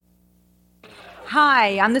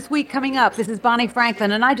Hi, on This Week Coming Up, this is Bonnie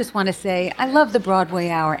Franklin, and I just want to say I love the Broadway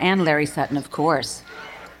Hour and Larry Sutton, of course.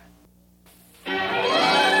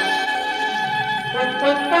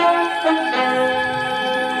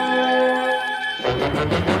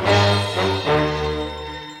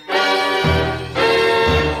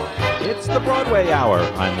 It's the Broadway Hour.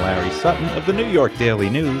 I'm Larry Sutton of the New York Daily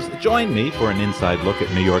News. Join me for an inside look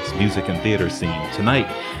at New York's music and theater scene.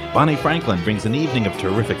 Tonight, Bonnie Franklin brings an evening of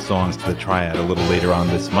terrific songs to the Triad a little later on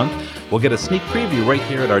this month. We'll get a sneak preview right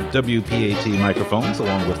here at our WPAT microphones,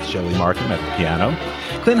 along with Shelley Markham at the piano.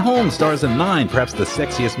 Clint Holmes stars in Nine, perhaps the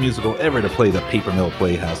sexiest musical ever to play the Paper Mill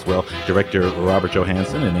Playhouse. Well, director Robert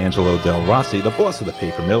Johansson and Angelo Del Rossi, the boss of the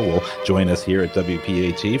Paper Mill, will join us here at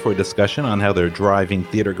WPAT for a discussion on how they're driving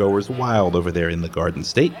theatergoers wild over there in the Garden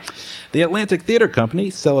State. The Atlantic Theater Company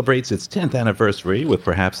celebrates its 10th anniversary with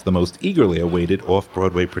perhaps the most eagerly awaited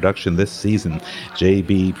off-Broadway production this season,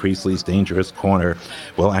 J.B. Priestley's Dangerous Corner.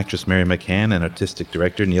 Well, actress Mary McCann and artistic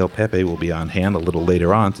director Neil Pepe will be on hand a little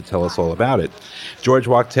later on to tell us all about it. George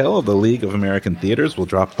Wachtell of the League of American Theaters will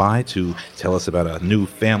drop by to tell us about a new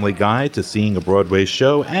family guide to seeing a Broadway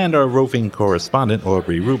show, and our roving correspondent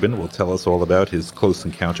Aubrey Rubin will tell us all about his close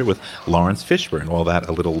encounter with Lawrence Fishburne, all that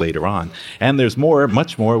a little later on. And there's more,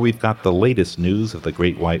 much more. We've got the latest news of the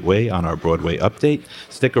Great White Way on our Broadway update.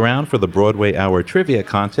 Stick around for the Broadway Hour Trivia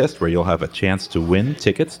Contest, where you'll have a chance to win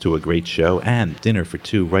tickets to a great show and dinner for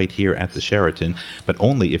two right here at the Sheraton, but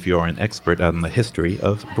only if you're an expert on the history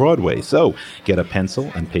of Broadway. So get a pencil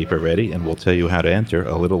and paper ready, and we'll tell you how to enter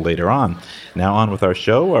a little later on. Now on with our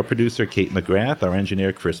show. Our producer Kate McGrath, our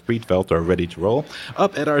engineer Chris Breitfeld are ready to roll.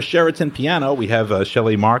 Up at our Sheraton piano, we have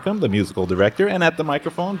Shelley Markham, the musical director, and at the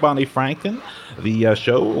microphone, Bonnie Franklin. The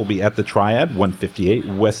show will be at the Triad, 158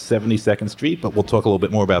 West 72nd Street, but we'll talk a little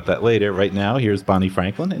bit more about that later. Right now, here's Bonnie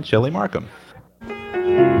Franklin and Shelley Markham.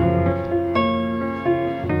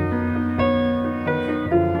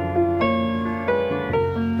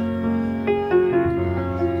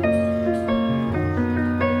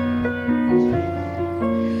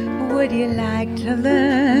 Would you like to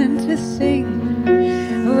learn to sing?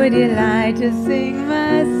 Would you like to sing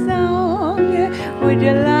my song? Would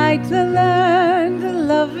you like to learn to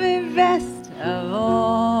love me best of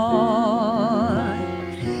all?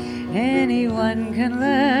 Anyone can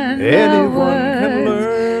learn the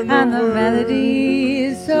words, and the melody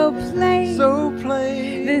is so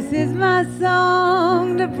plain. This is my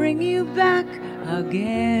song to bring you back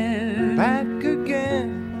again.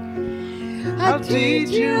 I'll teach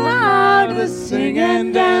you how to sing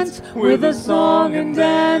and dance with a song and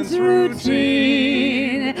dance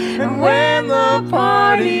routine. And when the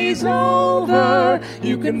party's over,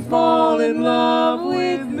 you can fall in love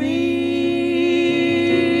with me.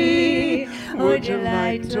 Would you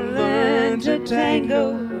like to learn to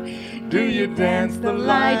tango? Do you dance the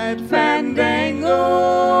light fandango?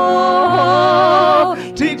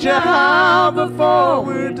 Teach you how before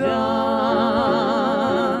we're done.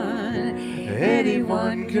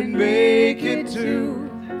 Anyone can make it two,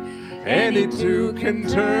 any two can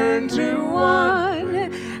turn to one,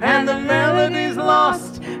 and the melody's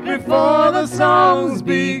lost before the song's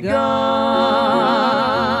begun.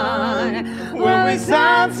 When we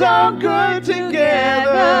sound so good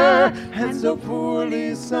together and so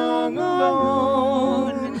poorly sung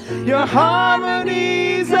alone, your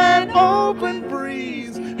harmony's an open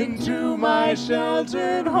breeze into my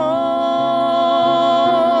sheltered home.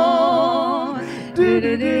 Do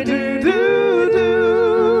do do do do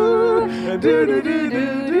do do do do do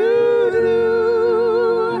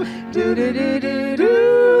do do do do.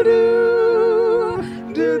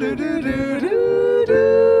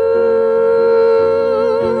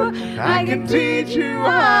 I can teach you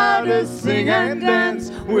how to sing and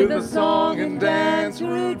dance with a song and dance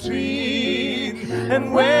routine.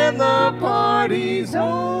 And when the party's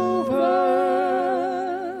over,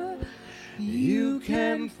 you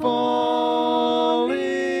can fall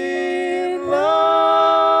in love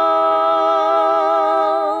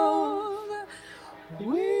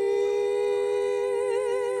with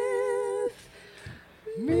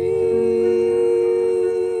me.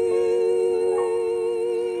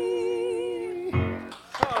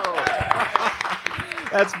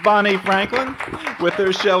 That's Bonnie Franklin with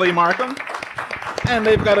her Shelley Markham. And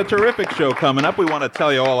they've got a terrific show coming up. We want to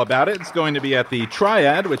tell you all about it. It's going to be at the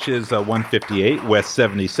Triad, which is 158 West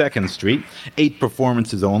 72nd Street. 8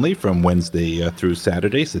 performances only from Wednesday through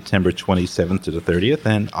Saturday, September 27th to the 30th,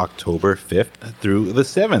 and October 5th through the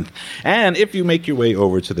 7th. And if you make your way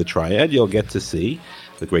over to the Triad, you'll get to see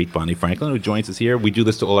the great Bonnie Franklin, who joins us here. We do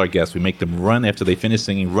this to all our guests. We make them run after they finish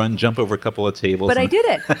singing, jump over a couple of tables. But I did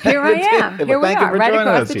it. Here I am. Here we are, right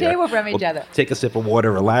across the table from each other. Take a sip of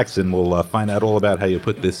water, relax, and we'll find out all about how you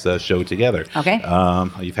put this show together. Okay.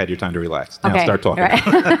 You've had your time to relax. Now Okay. start talking.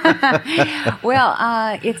 Right. Well,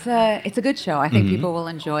 it's a good show. I think people will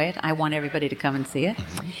enjoy it. I want everybody to come and see it.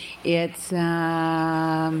 It's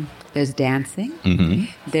there's dancing.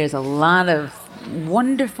 There's a lot of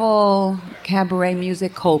wonderful cabaret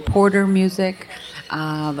music, Cole Porter music.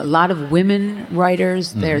 A lot of women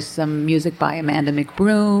writers. There's some music by Amanda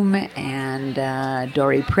McBroom and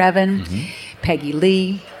Dory Previn, Peggy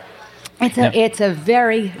Lee. It's a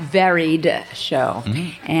very varied show,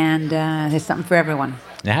 and there's something for everyone.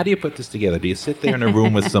 Now, how do you put this together? Do you sit there in a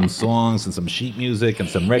room with some songs and some sheet music and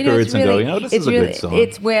some records and go, this is a good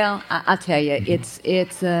song? I'll tell you, it's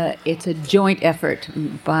a joint effort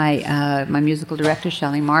by my musical director,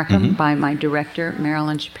 Shelley Markham, by my director,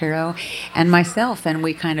 Marilyn Shapiro, and myself. And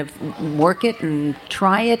we kind of work it and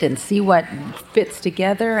try it and see what fits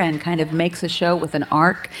together and kind of makes a show with an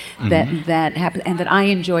arc that happens and that I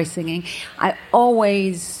enjoy singing. I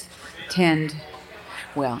always tend...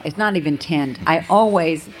 Well, it's not even tend. I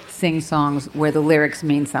always sing songs where the lyrics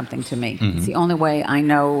mean something to me. It's the only way I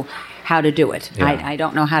know how to do it. Yeah. I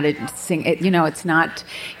don't know how to sing it. It's not.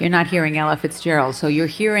 You're not hearing Ella Fitzgerald, so you're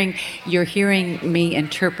hearing me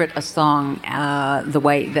interpret a song the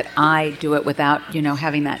way that I do it without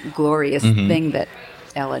having that glorious thing that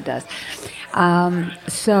Ella does.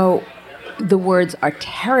 So the words are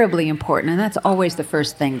terribly important, and that's always the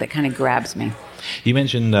first thing that kind of grabs me. You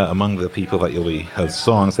mentioned among the people that you'll be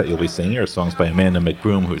songs that you'll be singing are songs by Amanda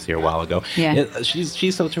McBroom, who was here a while ago. Yeah.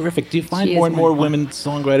 She's so terrific. Do you find more and more women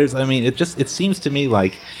songwriters? I mean, it seems to me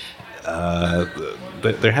like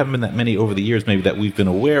there haven't been that many over the years, maybe that we've been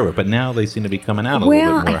aware of, but now they seem to be coming out a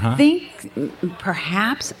little bit more, huh? I think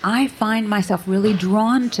perhaps I find myself really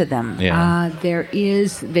drawn to them. Yeah.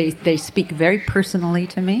 They speak very personally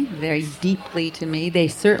to me, very deeply to me. They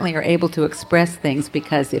certainly are able to express things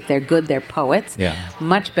because if they're good, they're poets. Yeah.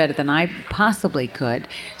 Much better than I possibly could.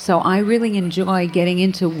 So I really enjoy getting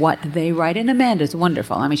into what they write. And Amanda's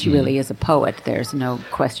wonderful. I mean, she really is a poet. There's no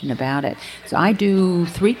question about it. So I do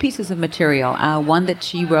 3 pieces of material. One that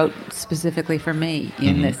she wrote specifically for me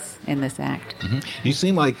in this act. You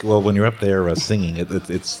seem like, well, when you're up there singing,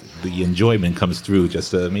 it's the enjoyment comes through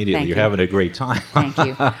just immediately. Thank You're you. having a great time. Thank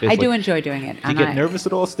you. I do enjoy doing it. Do you get nervous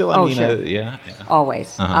at all still? Sure. Yeah.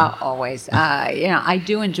 Always. Always. I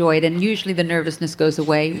do enjoy it, and usually the nervousness goes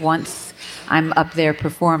away once I'm up there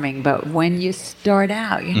performing. But when you start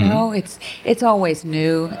out, it's always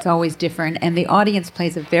new, it's always different, and the audience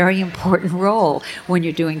plays a very important role when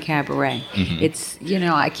you're doing cabaret. It's,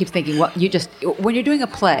 I keep thinking, when you're doing a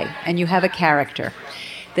play and you have a character,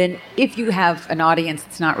 then if you have an audience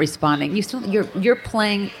that's not responding, you're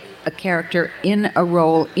playing a character in a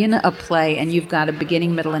role in a play, and you've got a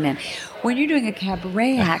beginning, middle, and end. When you're doing a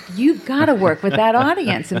cabaret act, you've got to work with that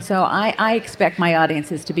audience. And so I expect my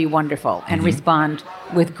audiences to be wonderful and respond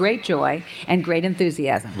with great joy and great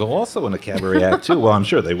enthusiasm. Well, also in a cabaret act, too. Well, I'm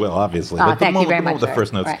sure they will, obviously. Oh, but thank you very much, the sir.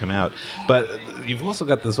 first notes Right. come out. But you've also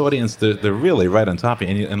got this audience, they're really right on top of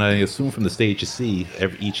you. And I assume from the stage you see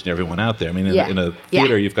each and every one out there. I mean, in a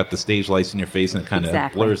theater, you've got the stage lights in your face and it kind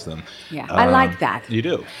of blurs them. Yeah, I like that. You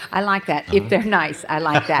do? I like that. If they're nice, I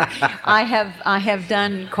like that. I have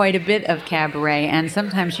done quite a bit of cabaret, and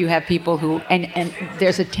sometimes you have people who, and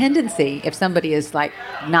there's a tendency, if somebody is like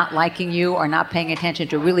not liking you or not paying attention,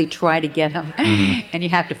 to really try to get them, and you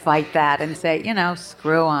have to fight that and say,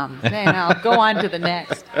 screw them, go on to the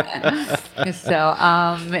next. So,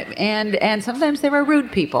 and sometimes there are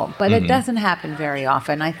rude people, but it doesn't happen very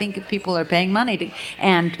often. I think if people are paying money to,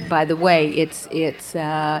 and by the way, it's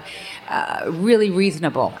really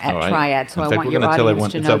reasonable at Triad, so I want your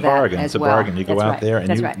audience to know that as well. It's a bargain. You go out there, and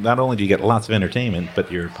That's right. not only do you get lots of entertainment,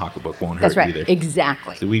 but your pocketbook won't hurt That's right. either.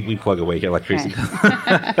 Exactly. So we plug away your electricity.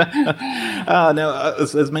 Right. Now,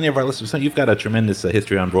 as many of our listeners know, you've got a tremendous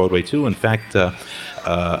history on Broadway, too. In fact,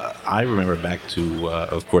 I remember back to,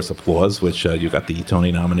 of course, Applause, which you got the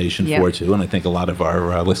Tony nomination for, too. And I think a lot of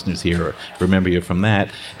our listeners here remember you from that.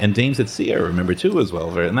 And Dames at Sea, I remember, too, as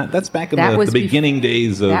well. And that's back in the beginning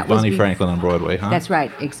days of Bonnie Franklin on Broadway, huh? That's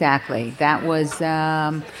right. Exactly. That was...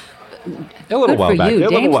 a little while back.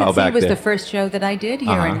 Dames at Sea was the first show that I did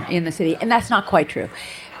here in the city. And that's not quite true.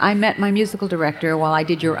 I met my musical director while I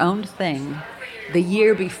did Your Own Thing. The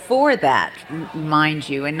year before that, mind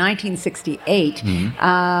you, in 1968,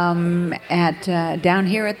 down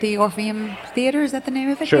here at the Orpheum Theater, is that the name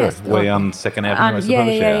of it? Sure, yes. way on 2nd Avenue, I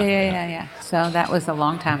suppose. Yeah. So that was a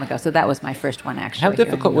long time ago. So that was my first one, actually. How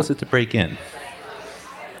difficult was it to break in?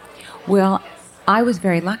 Well, I was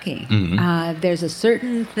very lucky. There's a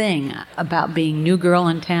certain thing about being new girl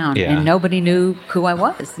in town, Yeah. and nobody knew who I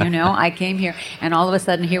was. I came here, and all of a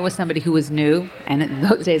sudden, here was somebody who was new, and in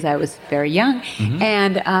those days, I was very young,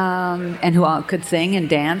 and who could sing and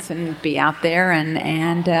dance and be out there,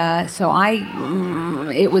 and so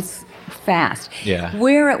it was fast. Yeah.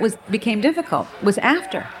 Where it became difficult was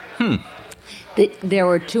after. There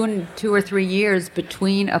were 2 or 3 years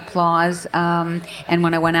between Applause and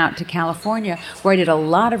when I went out to California, where I did a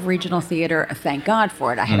lot of regional theater. Thank God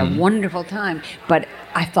for it. I had a wonderful time. But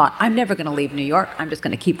I thought, I'm never going to leave New York. I'm just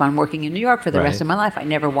going to keep on working in New York for the rest of my life. I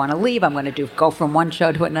never want to leave. I'm going to go from one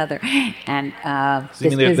show to another. And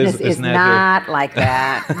this business is not like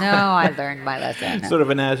that. No, I learned my lesson. Sort of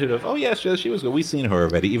an attitude of, oh, yes, she was good. We've seen her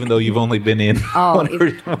already, even though you've only been in one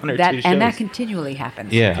or 2 shows. And that continually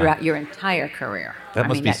happens throughout your entire career. That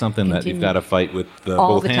must be something that you've got to fight with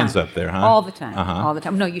both hands up there, huh? All the time. All the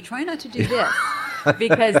time. No, you try not to do this.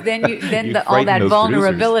 Because then all that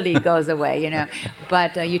vulnerability goes away,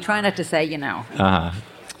 But you try not to say,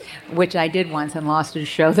 which I did once and lost a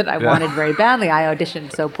show that I wanted very badly. I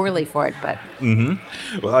auditioned so poorly for it, but.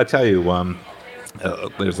 Well, I tell you,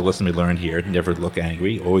 there's a lesson we learned here: never look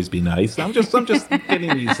angry, always be nice. I'm just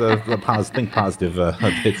getting these think positive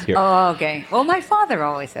bits here. Oh, okay. Well, my father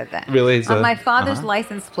always said that. Really? On my father's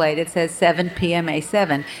license plate, it says 7 PMA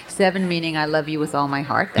 7. 7 meaning I love you with all my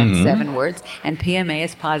heart. That's 7 words. And PMA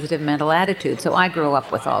is positive mental attitude. So I grew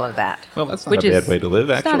up with all of that. Well, that's not a bad way to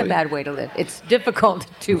live, actually. It's not a bad way to live. It's difficult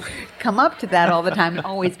to come up to that all the time and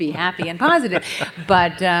always be happy and positive.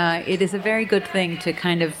 But it is a very good thing to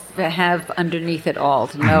kind of have underneath it all,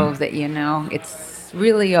 to know that it's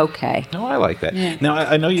really okay. No, I like that. Yeah. Now,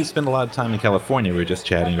 I know you spend a lot of time in California. We were just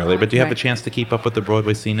chatting earlier, but do you have a chance to keep up with the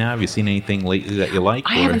Broadway scene now? Have you seen anything lately that you like?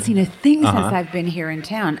 I haven't seen a thing since I've been here in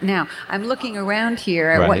town. Now, I'm looking around here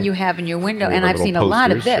at what you have in your window, and I've seen a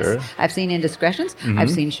lot of this. Sure. I've seen Indiscretions. I've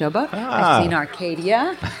seen Showboat. I've seen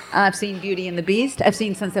Arcadia. I've seen Beauty and the Beast. I've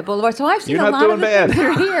seen Sunset Boulevard. So I've seen a lot of the things that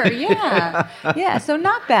are here. Yeah. Yeah, so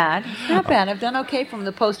not bad. Not bad. I've done okay from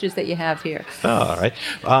the posters that you have here. All right.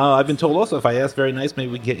 I've been told also, if I ask very nice,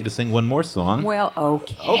 maybe we can get you to sing one more song. Well,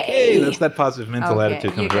 okay. Okay, that's that positive mental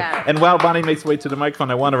attitude coming through. And while Bonnie makes way to the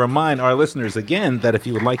microphone, I want to remind our listeners again that if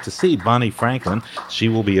you would like to see Bonnie Franklin, she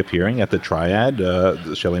will be appearing at the Triad.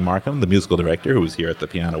 Shelley Markham, the musical director, who was here at the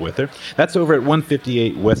piano with her. That's over at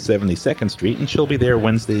 158 West 72nd Street, and she'll be there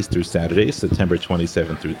Wednesdays through Saturdays, September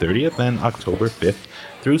 27th through 30th, and October 5th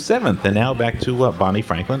through 7th. And now back to Bonnie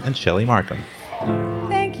Franklin and Shelley Markham.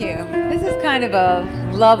 Thank you. This is kind of a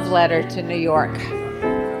love letter to New York.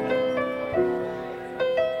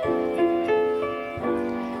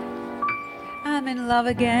 I'm in love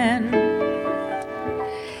again,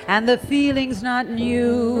 and the feeling's not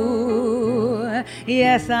new.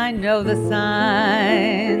 Yes, I know the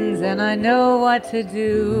signs, and I know what to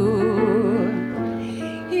do.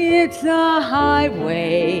 It's a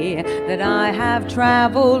highway that I have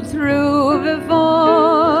traveled through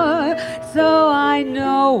before, so I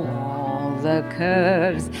know all the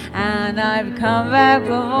curves, and I've come back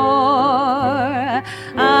before.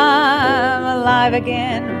 I'm alive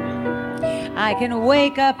again. I can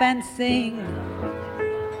wake up and sing.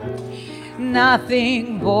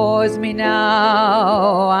 Nothing bores me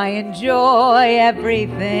now. I enjoy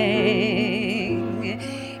everything.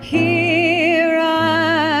 Here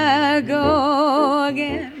I go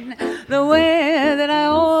again, the way that I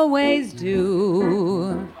always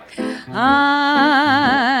do.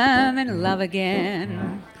 I'm in love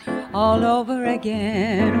again, all over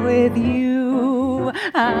again with you.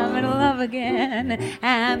 I'm in love again,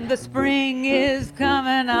 and the spring is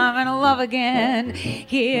coming. I'm in love again.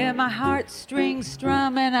 Hear my heartstrings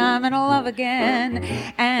strumming. I'm in love again,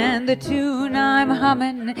 and the tune I'm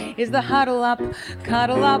humming is the huddle up,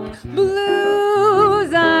 cuddle up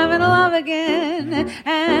blues. I'm in love again,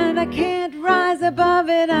 and I can't rise above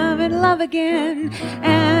it. I'm in love again,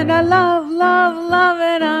 and I love, love, love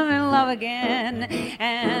it. I'm in love again,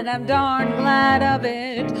 and I'm darn glad of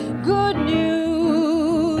it. Good news.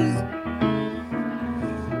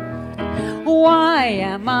 Why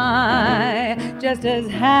am I just as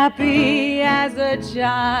happy as a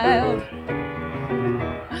child?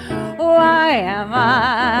 Why am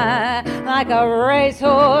I like a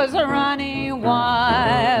racehorse running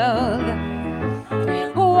wild?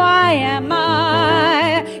 Why am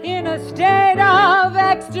I in a state of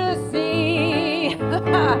ecstasy?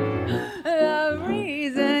 The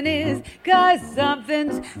reason is 'cause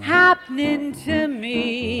something's happening to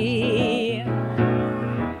me.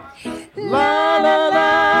 La la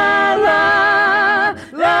la la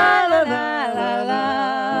la la la la la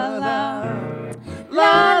la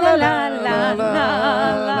la la la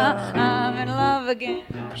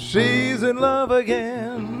she's in love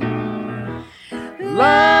again.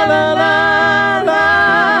 La la la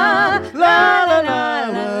la, la la la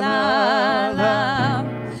la la,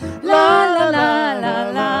 la la la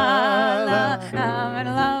la la. I'm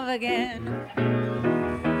in love again.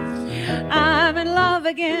 I'm in love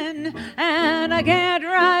again, and I can't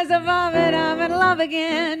rise above it. I'm in love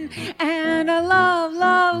again, and I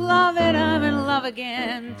love it. I'm in love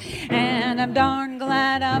again, and I'm darn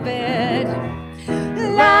glad of it.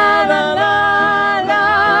 La la la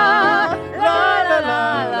la, la la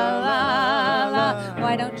la la la.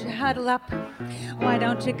 Why don't you huddle up? Why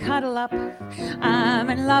don't you cuddle up? I'm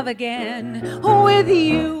in love again with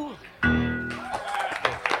you.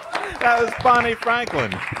 That was Bonnie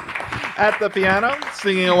Franklin. At the piano,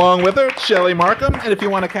 singing along with her, Shelley Markham. And if you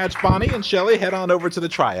want to catch Bonnie and Shelley, head on over to the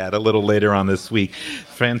Triad a little later on this week.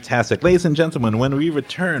 Fantastic. Ladies and gentlemen, when we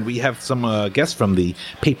return, we have some guests from the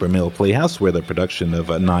Paper Mill Playhouse, where the production of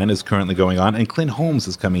Nine is currently going on. And Clint Holmes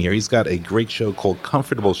is coming here. He's got a great show called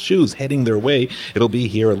Comfortable Shoes heading their way. It'll be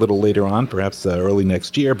here a little later on, perhaps early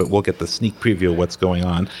next year, but we'll get the sneak preview of what's going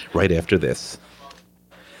on right after this.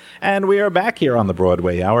 And we are back here on the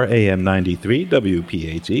Broadway Hour, AM 93,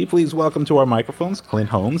 WPHE. Please welcome to our microphones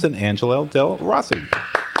Clint Holmes and Angelo Del Rossi.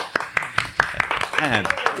 And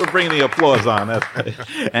we're bringing the applause on.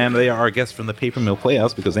 And they are our guests from the Paper Mill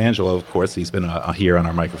Playhouse, because Angelo, of course, he's been here on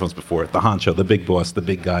our microphones before. The honcho, the big boss, the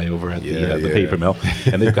big guy over at the Paper Mill.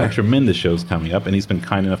 And they've got tremendous shows coming up. And he's been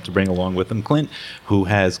kind enough to bring along with him Clint, who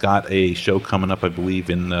has got a show coming up, I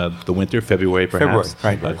believe, in the winter, February perhaps,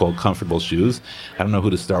 right. Called Comfortable Shoes. I don't know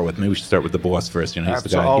who to start with. Maybe we should start with the boss first. You know, he's the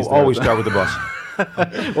guy. Always start with the boss.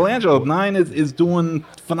 Well, Angelo, Nine is doing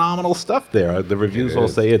phenomenal stuff there. The reviews all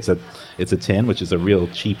say it's a 10, which is a real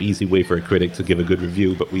cheap, easy way for a critic to give a good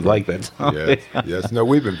review, but we like that. Yes. No,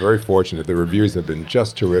 we've been very fortunate. The reviews have been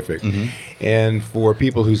just terrific. Mm-hmm. And for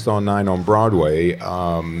people who saw Nine on Broadway,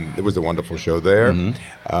 it was a wonderful show there.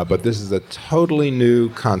 Mm-hmm. But this is a totally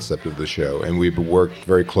new concept of the show, and we've worked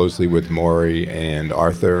very closely with Maury and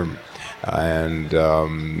Arthur. And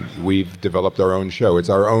we've developed our own show. It's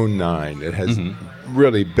our own Nine. It has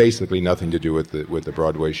really basically nothing to do with the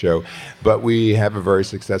Broadway show. But we have a very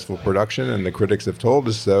successful production, and the critics have told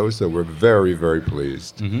us so, so we're very, very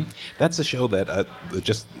pleased. Mm-hmm. That's a show that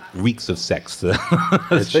just reeks of sex. It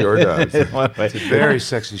sure does. It's a very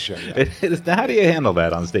sexy show. Yeah. How do you handle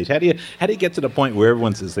that on stage? How do you get to the point where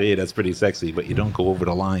everyone says, hey, that's pretty sexy, but you don't go over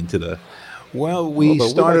the line to the... Well, we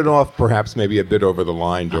started off perhaps maybe a bit over the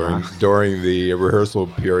line during the rehearsal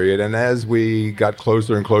period, and as we got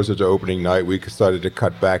closer and closer to opening night, we started to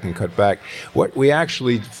cut back. What we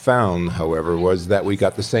actually found, however, was that we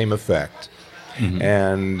got the same effect. Mm-hmm.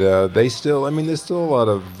 And there's still a lot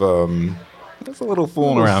of... There's a little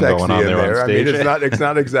fooling around going on there on stage. I mean, it's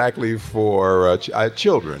not exactly for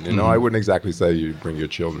children. You know, I wouldn't exactly say you bring your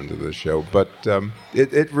children to this show, but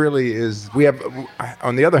it really is. We have,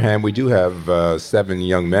 on the other hand, we do have 7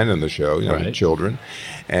 young men in the show, right. Children,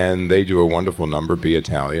 and they do a wonderful number, Be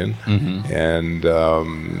Italian, and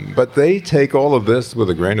but they take all of this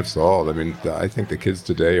with a grain of salt. I mean, I think the kids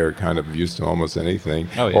today are kind of used to almost anything.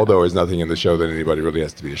 Oh, yeah. Although there's nothing in the show that anybody really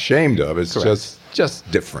has to be ashamed of. It's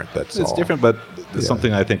just different, that's all. It's different, but it's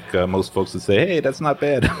something I think most folks would say, hey, that's not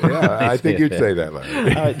bad. Yeah, I think you'd say that,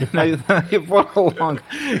 Larry. Now, you brought along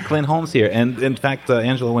Clint Holmes here. And in fact,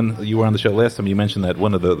 Angela, when you were on the show last time, you mentioned that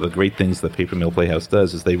one of the great things the Paper Mill Playhouse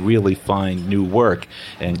does is they really find new work.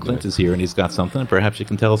 And Clint is here, and he's got something. Perhaps you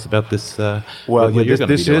can tell us about this.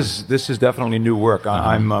 This is definitely new work.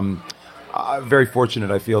 I'm very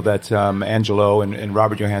fortunate, I feel, that Angelo and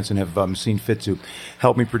Robert Johansson have seen fit to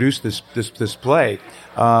help me produce this play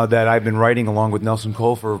that I've been writing along with Nelson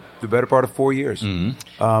Cole for the better part of 4 years.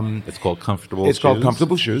 Mm-hmm. It's called Comfortable Shoes. It's called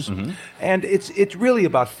Comfortable Shoes. Mm-hmm. And it's really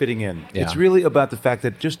about fitting in. Yeah. It's really about the fact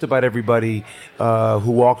that just about everybody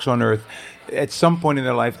who walks on earth at some point in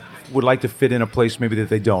their life would like to fit in a place maybe that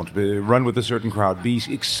they don't. Run with a certain crowd, be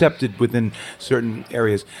accepted within certain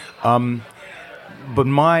areas. But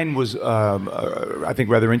mine was, I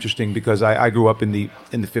think, rather interesting because I grew up in the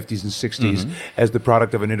 50s and 60s as the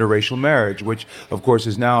product of an interracial marriage, which, of course,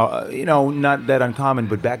 is now, not that uncommon,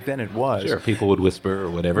 but back then it was. Sure, people would whisper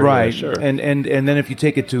or whatever. Right, yeah, sure. And then if you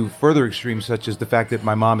take it to further extremes, such as the fact that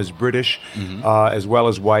my mom is British as well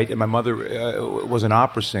as white, and my mother was an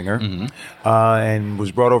opera singer and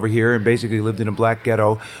was brought over here and basically lived in a black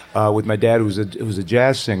ghetto with my dad, who was a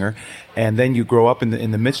jazz singer. And then you grow up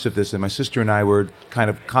in the midst of this, and my sister and I were kind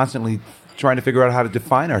of constantly trying to figure out how to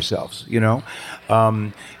define ourselves,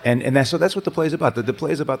 and that's what the play is about. The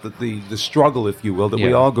play is about the struggle, if you will, that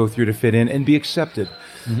we all go through to fit in and be accepted.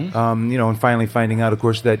 And finally finding out, of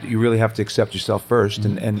course, that you really have to accept yourself first,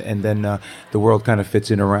 and then the world kind of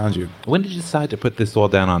fits in around you. When did you decide to put this all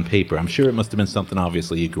down on paper? I'm sure it must have been something,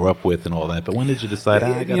 obviously, you grew up with and all that, but when did you decide,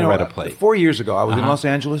 I got to write a play? 4 years ago, I was in Los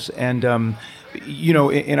Angeles, and,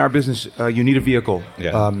 in our business, you need a vehicle,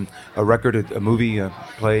 a record, a movie, a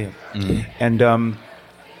play, and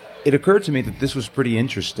it occurred to me that this was pretty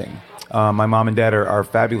interesting. My mom and dad are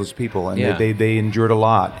fabulous people, and they endured a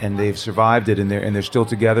lot, and they've survived it, and they're still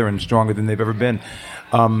together and stronger than they've ever been.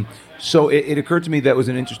 So it occurred to me that was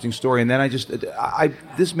an interesting story, and then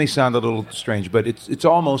this may sound a little strange, but it's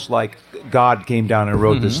almost like God came down and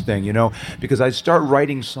wrote this thing, because I'd start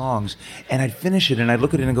writing songs, and I'd finish it, and I'd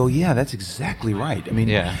look at it and go, yeah, that's exactly right. I mean,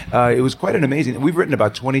 it was quite an amazing. We've written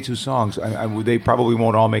about 22 songs. They probably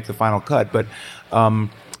won't all make the final cut, but.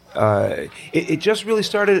 It just really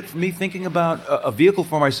started for me thinking about a vehicle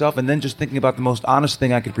for myself, and then just thinking about the most honest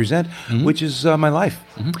thing I could present, which is my life.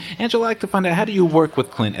 Angela, I'd like to find out, how do you work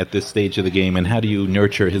with Clint at this stage of the game, and how do you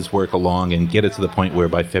nurture his work along and get it to the point where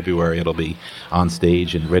by February it'll be on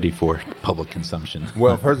stage and ready for public consumption?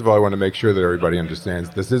 Well, first of all, I want to make sure that everybody understands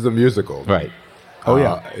this is a musical. Right. Oh,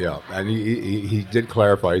 yeah. And he did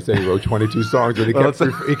clarify. He said he wrote 22 songs, and he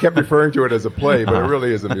kept referring to it as a play, but it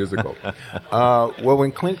really is a musical. Well,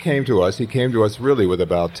 when Clint came to us, he came to us really with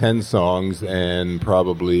about 10 songs and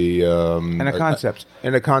probably... and a concept.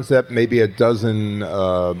 And a concept, maybe a dozen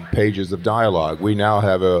pages of dialogue. We now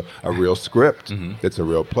have a real script that's a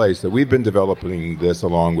real play. So we've been developing this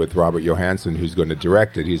along with Robert Johansson, who's going to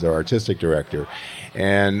direct it. He's our artistic director.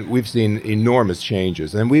 And we've seen enormous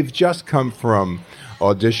changes. And we've just come from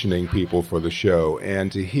auditioning people for the show,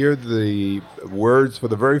 and to hear the words for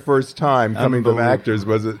the very first time coming from actors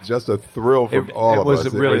was just a thrill for all of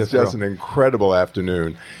us. Really it was just an incredible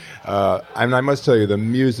afternoon. And I must tell you, the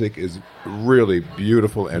music is really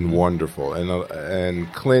beautiful and wonderful.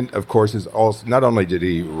 And Clint, of course, is also, not only did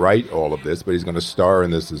he write all of this, but he's going to star in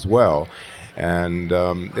this as well. And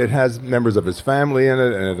it has members of his family in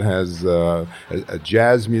it, and it has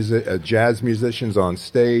jazz musicians on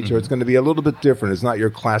stage. So it's going to be a little bit different. It's not your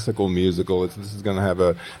classical musical. This is going to have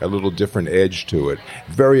a little different edge to it.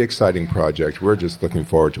 Very exciting project. We're just looking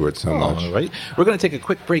forward to it so much. All right. We're going to take a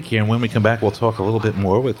quick break here, and when we come back, we'll talk a little bit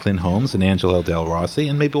more with Clint Holmes and Angela Del Rossi,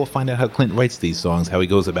 and maybe we'll find out how Clint writes these songs, how he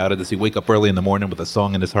goes about it. Does he wake up early in the morning with a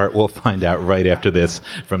song in his heart? We'll find out right after this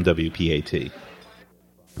from WPAT.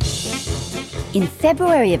 In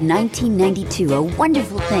February of 1992, a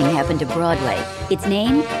wonderful thing happened to Broadway. Its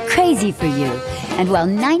name, Crazy for You. And while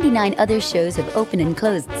 99 other shows have opened and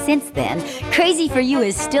closed since then, Crazy for You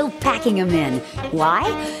is still packing them in. Why?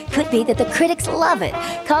 Could be that the critics love it,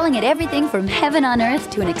 calling it everything from heaven on earth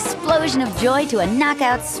to an explosion of joy to a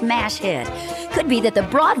knockout smash hit. Could be that the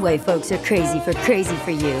Broadway folks are crazy for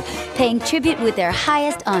you, paying tribute with their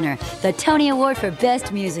highest honor, the Tony Award for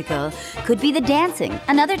Best Musical. Could be the dancing,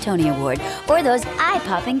 another Tony Award, or those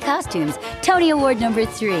eye-popping costumes, Tony Award number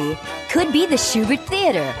 3. Could be the Shubert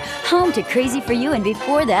Theater, home to Crazy for You, and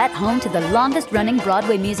before that, home to the longest-running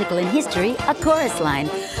Broadway musical in history, A Chorus Line.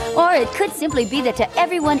 Or it could simply be that to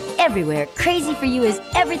everyone everywhere, Crazy for You is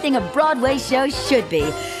everything a Broadway show should be.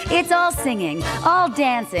 It's all singing, all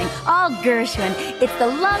dancing, all Gershwin. It's the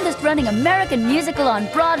longest-running American musical on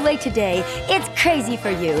Broadway today. It's Crazy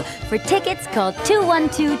for You. For tickets, call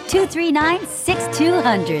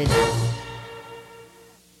 212-239-6200.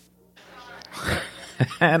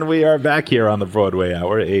 And we are back here on the Broadway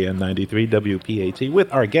Hour, AM 93 WPAT,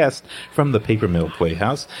 with our guest from the Paper Mill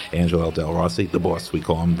Playhouse, Angelo Del Rossi, the boss, we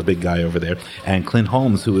call him, the big guy over there, and Clint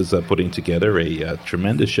Holmes, who is putting together a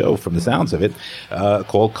tremendous show, from the sounds of it,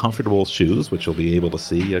 called Comfortable Shoes, which you'll be able to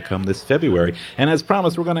see come this February. And as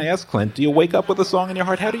promised, we're going to ask Clint, do you wake up with a song in your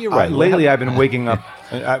heart? How do you write? Lately, I've been waking up.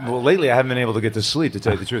 Lately, I haven't been able to get to sleep, to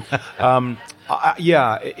tell you the truth.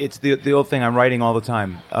 Yeah, it's the old thing. I'm writing all the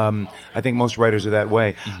time. I think most writers are that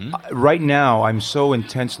way. Right now, I'm so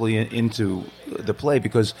intensely into the play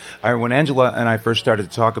because when Angela and I first started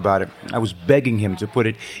to talk about it, I was begging him to put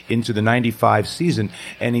it into the 95 season,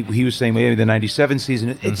 and he was saying maybe the 97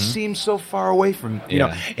 season. It seemed so far away from, you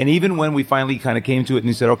know. And even when we finally kind of came to it and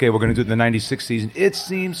he said, okay, we're going to do it in the 96 season, it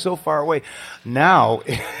seemed so far away. Now,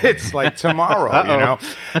 it's like tomorrow, you know.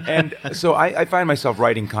 And so I find myself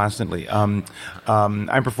writing constantly. I'm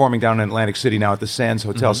performing down in Atlantic City now at the Sands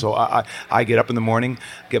Hotel, so I get up in the morning,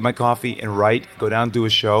 get my coffee, and write, go down, do a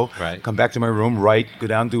show, come back to my room, room, write, go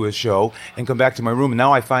down, do a show, and come back to my room. And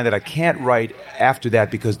now I find that I can't write after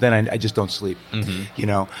that because then I just don't sleep, you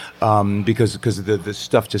know, because the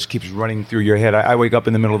stuff just keeps running through your head. I wake up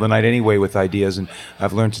in the middle of the night anyway with ideas, and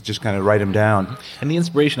I've learned to just kind of write them down. And the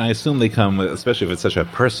inspiration, I assume they come, especially if it's such a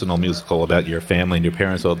personal musical about your family and your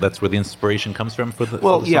parents, so that's where the inspiration comes from for the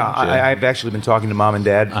Well, for the yeah, songs? I've actually been talking to Mom and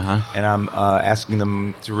Dad, and I'm asking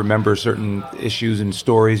them to remember certain issues and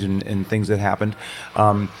stories and things that happened.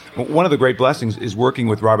 One of the great blessings is working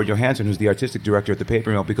with Robert Johansson, who's the artistic director at the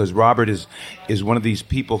Paper Mill, because Robert is one of these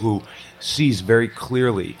people who sees very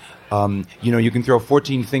clearly. You know, you can throw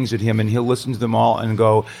 14 things at him, and he'll listen to them all and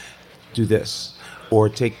go, do this, or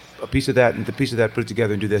take a piece of that and the piece of that, put it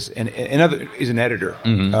together and do this. And another is an editor,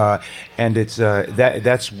 and it's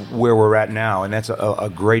that's where we're at now, and that's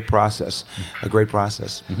a great process,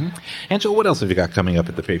 Angela, what else have you got coming up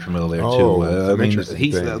at the Paper Mill there, Oh, too? some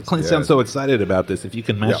interesting Clint things, sounds yes. so excited about this. If you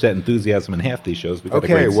can match that enthusiasm in half these shows, we've got a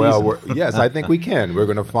great season. Yes, I think we can. We're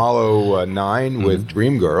going to follow 9 with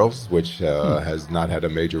Dreamgirls, which has not had a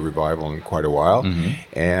major revival in quite a while.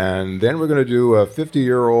 And then we're going to do a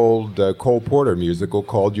 50-year-old Cole Porter musical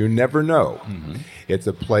called You Never Know. It's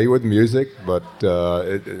a play with music, but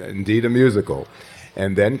indeed a musical.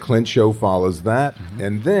 And then Clint's show follows that.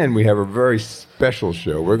 And then we have a very special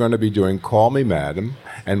show. We're going to be doing Call Me Madam,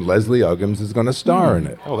 and Leslie Uggams is going to star in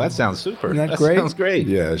it. Oh, that sounds super. Isn't that great? Sounds great.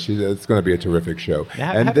 Yeah, it's going to be a terrific show.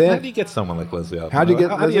 How do you get someone like Leslie Uggams? How do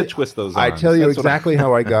you you twist those I arms? tell you That's what exactly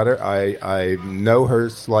how I got her. I know her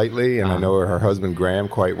slightly, and I know her husband Graham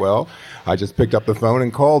quite well. I just picked up the phone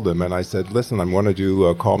and called them, and I said, listen, I'm going to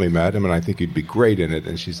do Call Me Madam, and I think you'd be great in it.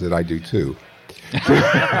 And she said, I do too.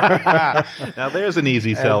 Now there's an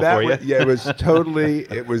easy sell for you. Yeah, it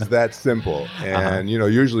was that simple. And, you know,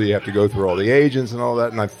 usually you have to go through all the agents and all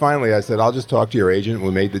that. And I said, I'll just talk to your agent.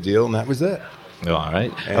 We made the deal, and that was it. All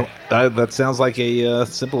right. That sounds like a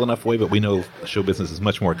simple enough way, but we know show business is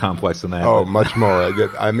much more complex than that. Oh, much more.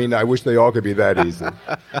 I mean, I wish they all could be that easy.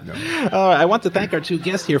 No. I want to thank our two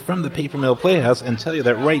guests here from the Paper Mill Playhouse and tell you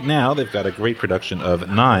that right now they've got a great production of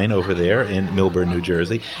 9 over there in Millburn, New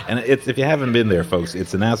Jersey. And if you haven't been there, folks,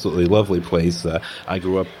 it's an absolutely lovely place. I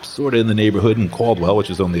grew up sort of in the neighborhood in Caldwell, which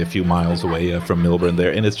is only a few miles away from Millburn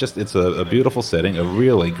there. And it's a beautiful setting, a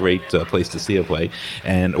really great place to see a play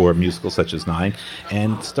or a musical such as 9.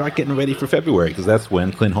 And start getting ready for February, because that's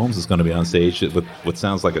when Clint Holmes is going to be on stage with what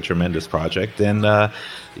sounds like a tremendous project. And,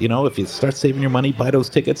 you know, if you start saving your money, buy those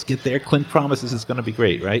tickets, get there. Clint promises it's going to be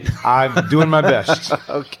great, right? I'm doing my best.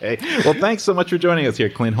 Okay. Well, thanks so much for joining us here,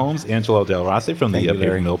 Clint Holmes, Angelo Del Rossi from the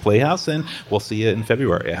Paper Mill Playhouse, and we'll see you in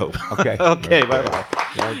February, I hope. Okay. Okay,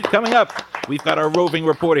 bye-bye. Coming up, we've got our roving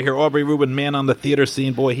reporter here, Aubrey Rubin, man on the theater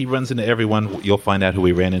scene. Boy, he runs into everyone. You'll find out who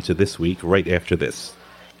he ran into this week right after this.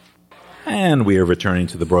 And we are returning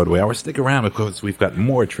to the Broadway Hour. Stick around because we've got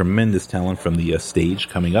more tremendous talent from the stage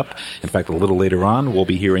coming up. In fact, a little later on, we'll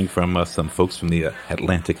be hearing from some folks from the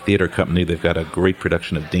Atlantic Theater Company. They've got a great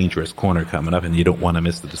production of Dangerous Corner coming up, and you don't want to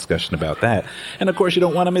miss the discussion about that. And, of course, you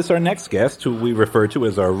don't want to miss our next guest, who we refer to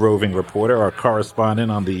as our roving reporter, our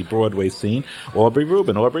correspondent on the Broadway scene, Aubrey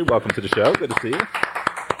Rubin. Aubrey, welcome to the show. Good to see you.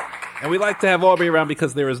 And we like to have Aubrey around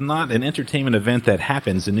because there is not an entertainment event that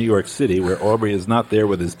happens in New York City where Aubrey is not there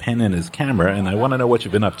with his pen and his camera. And I want to know what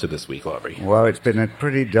you've been up to this week, Aubrey. Well, it's been a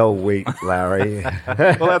pretty dull week, Larry.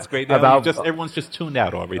 Well, that's great. Now, everyone's just tuned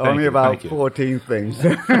out, Aubrey. Thank only you. about Thank you. 14 things.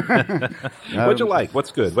 What'd you like?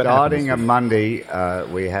 What's good? What Starting happened on Monday,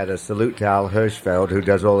 we had a salute to Al Hirschfeld, who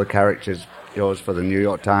does all the characters for the New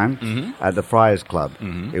York Times, at the Friars Club.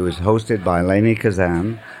 It was hosted by Lainey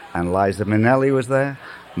Kazan, and Liza Minnelli was there.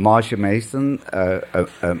 Marsha Mason,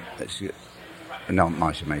 not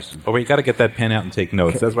Marsha Mason. Oh, you got to get that pen out and take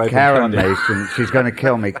notes. That's why Karen Mason. She's going to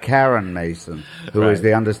kill me. Karen Mason, who is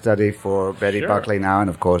the understudy for Betty Buckley now, and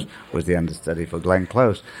of course was the understudy for Glenn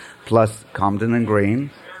Close. Plus Comden and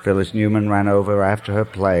Green. Phyllis Newman ran over after her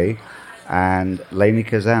play, and Lainey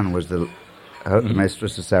Kazan was the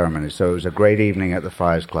mistress of ceremony. So it was a great evening at the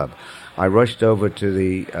Friars Club. I rushed over to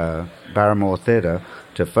the Barrymore Theatre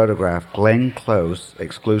to photograph Glenn Close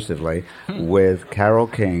exclusively with Carole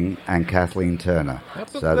King and Kathleen Turner.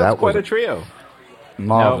 That's quite a trio.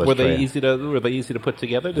 Marvelous. Now, were they easy to put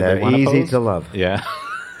together? Did They're they want to easy pose? to love. Yeah.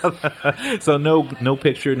 So no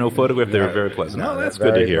picture, no photograph. They were very pleasant. No, that's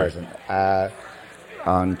good to hear.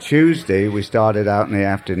 On Tuesday, we started out in the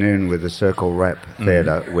afternoon with the Circle Rep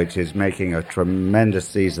Theatre, which is making a tremendous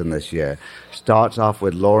season this year. Starts off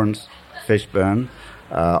with Lawrence Fishburne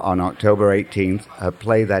on October 18th, a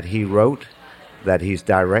play that he wrote, that he's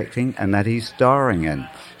directing, and that he's starring in.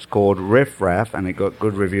 It's called Riff Raff, and it got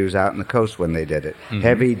good reviews out on the coast when they did it.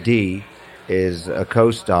 Heavy D is a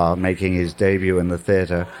co-star making his debut in the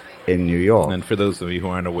theater in New York. And for those of you who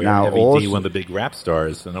aren't aware, Now, Heavy D, also- one of the big rap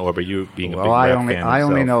stars, and Aubrey, you being a big Well, rap I fan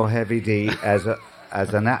only yourself. know Heavy D as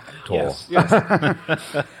an actor. Yes.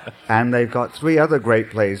 And they've got 3 other great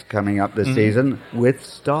plays coming up this season with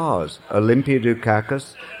stars. Olympia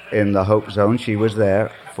Dukakis in the Hope Zone. She was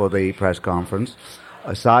there for the press conference.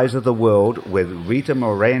 A Size of the World with Rita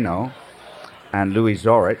Moreno and Louis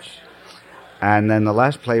Zorich. And then the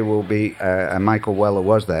last play will be, and Michael Weller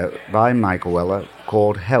was there, by Michael Weller,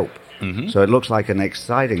 called Help. So it looks like an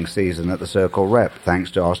exciting season at the Circle Rep, thanks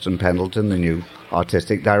to Austin Pendleton, the new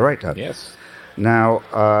artistic director. Yes. Now,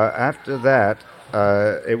 after that,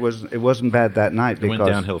 it wasn't bad that night It because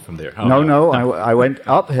went downhill from there. Oh, no, I went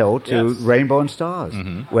uphill to Yes. Rainbow and Stars,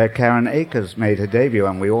 where Karen Akers made her debut,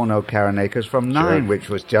 and we all know Karen Akers from Nine, which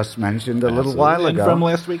was just mentioned a little while And ago. from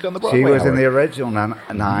last week on the Broadway She was in Hour. the original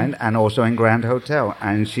Nine and also in Grand Hotel,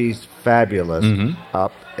 and she's fabulous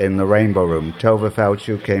up in the Rainbow Room. Tova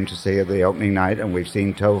Felchu came to see her the opening night, and we've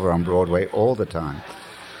seen Tova on Broadway all the time.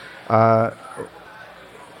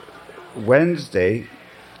 Wednesday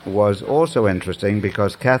was also interesting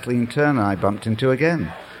because Kathleen Turner I bumped into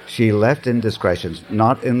again. She left Indiscretions,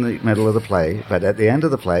 not in the middle of the play, but at the end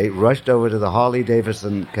of the play, rushed over to the Harley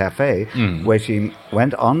Davidson Cafe, where she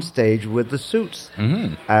went on stage with the Suits,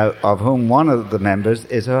 of whom one of the members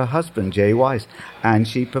is her husband, Jay Weiss, and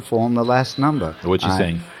she performed the last number. What'd she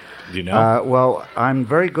sing? Do you know? Well, I'm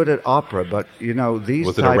very good at opera, but these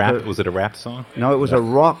was it type a rap? of- Was it a rap song? No, it was a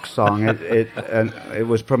rock song. It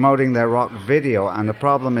was promoting their rock video, and the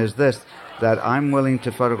problem is this: that I'm willing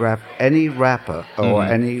to photograph any rapper or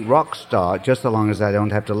any rock star just so long as I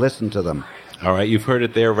don't have to listen to them. All right, you've heard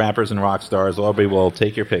it there, rappers and rock stars. Aubrey will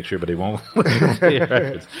take your picture, but he won't listen to your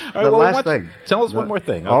records. All right, The well, last thing. Tell us one more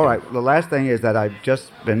thing. All Okay. right. The last thing is that I've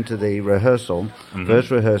just been to the rehearsal,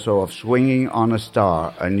 first rehearsal of Swinging on a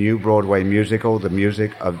Star, a new Broadway musical, the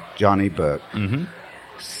music of Johnny Burke.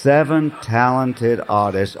 7 talented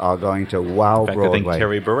artists are going to wow In fact, Broadway. I think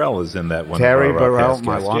Terry Burrell is in that one. Terry of our Burrell, past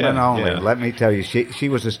my guests. one and Yeah, only. yeah. Let me tell you, she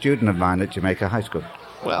was a student of mine at Jamaica High School.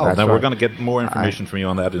 Well, That's now we're right. going to get more information from you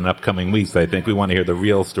on that in upcoming weeks. I think we want to hear the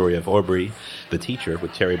real story of Aubrey, the teacher,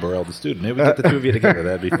 with Terry Burrell, the student. Maybe we get the two of you together.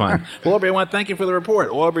 That'd be fun. Well, Aubrey, I want to thank you for the report.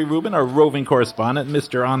 Aubrey Rubin, our roving correspondent,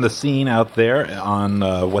 Mr. On the Scene out there on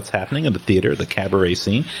what's happening in the theater, the cabaret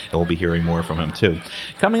scene. And we'll be hearing more from him, too.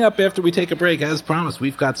 Coming up after we take a break, as promised,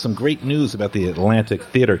 we've got some great news about the Atlantic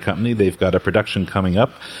Theater Company. They've got a production coming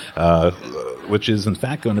up, which is, in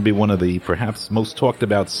fact, going to be one of the perhaps most talked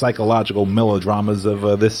about psychological melodramas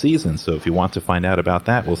of this season. So if you want to find out about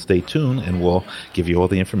that, we'll stay tuned and we'll give you all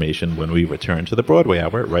the information when we return to the Broadway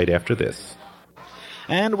Hour right after this.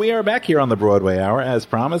 And we are back here on the Broadway Hour, as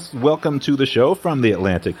promised. Welcome to the show from the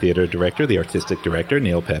Atlantic Theater director, the artistic director,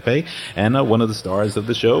 Neil Pepe, and one of the stars of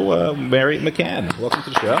the show, Mary McCann. Welcome to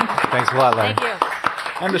the show. Thanks a lot, Larry. Thank you.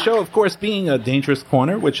 And the show, of course, being a Dangerous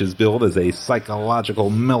Corner, which is billed as a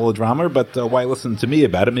psychological melodrama. But why listen to me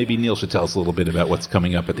about it? Maybe Neil should tell us a little bit about what's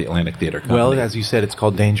coming up at the Atlantic Theater Company. Well, as you said, it's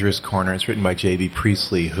called Dangerous Corner. It's written by J.B.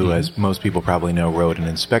 Priestley, who, as most people probably know, wrote An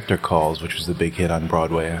Inspector Calls, which was the big hit on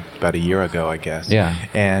Broadway about a year ago, I guess. Yeah.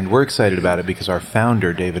 And we're excited about it because our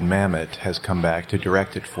founder, David Mamet, has come back to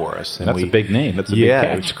direct it for us. And That's a big name. That's a big yeah,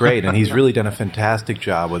 catch. it's great, and he's really done a fantastic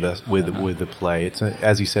job with us with the play. It's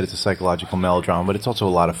as you said, it's a psychological melodrama, but it's also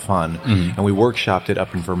a lot of fun. And we workshopped it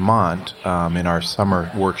up in Vermont in our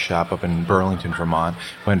summer workshop up in Burlington, Vermont.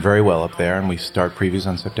 Went very well up there, and we start previews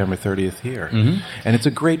on September 30th here. And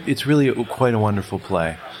it's really quite a wonderful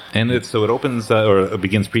play. And it opens, or it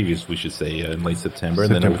begins previews, we should say, in late September,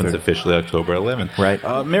 and then September opens 3rd. officially October 11th.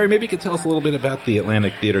 Right. Mary, maybe you could tell us a little bit about the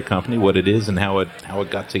Atlantic Theater Company, what it is and how it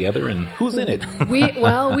got together, and who's in it.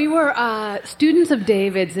 We were students of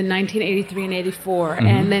David's in 1983 and 84,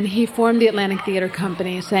 and then he formed the Atlantic Theater Company,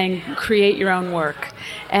 saying, "Create your own work,"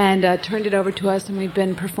 and turned it over to us, and we've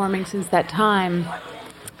been performing since that time.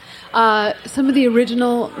 Some of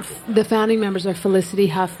the founding members are Felicity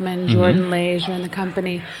Huffman, Jordan Lage are in the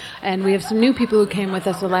company, and we have some new people who came with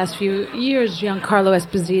us the last few years. Giancarlo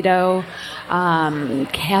Esposito,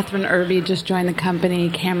 Catherine Irby just joined the company,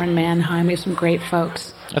 Cameron Manheim. We have some great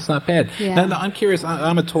folks. That's not bad. Yeah. Now, I'm curious.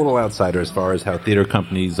 I'm a total outsider as far as how theater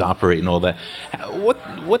companies operate and all that. What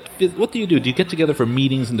do you do? Do you get together for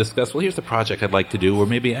meetings and discuss? Well, here's the project I'd like to do, or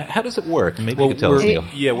maybe how does it work? Maybe you could tell us, Neil.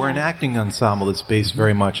 we're an acting ensemble that's based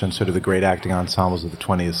very much on sort of the great acting ensembles of the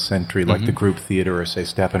 20th century, like the Group Theater or, say,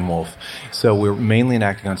 Steppenwolf. So we're mainly an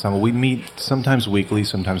acting ensemble. We meet sometimes weekly,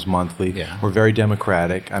 sometimes monthly. Yeah. We're very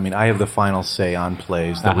democratic. I mean, I have the final say on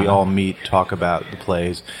plays, that we all meet, talk about the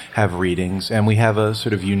plays, have readings, and we have a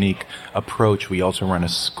sort of of unique approach. We also run a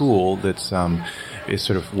school that's is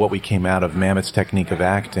sort of what we came out of Mamet's technique of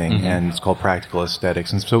acting, and it's called Practical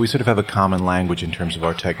Aesthetics. And so we sort of have a common language in terms of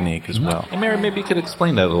our technique as well. And Mary, maybe you could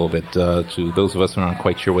explain that a little bit to those of us who aren't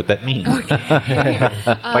quite sure what that means.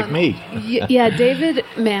 Like me. Yeah, David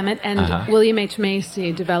Mamet and William H.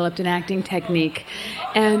 Macy developed an acting technique,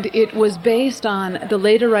 and it was based on the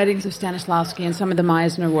later writings of Stanislavski and some of the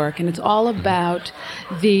Meisner work, and it's all about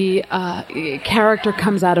the character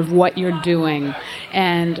comes out of what you're doing,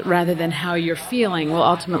 and rather than how you're feeling. Well,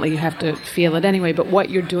 ultimately you have to feel it anyway, but what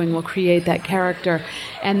you're doing will create that character.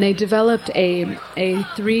 And they developed a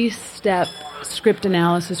 3-step script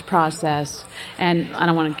analysis process, and I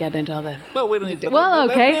don't want to get into all the... Well,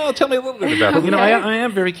 tell me a little bit about it. You know, I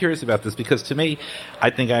am very curious about this, because to me,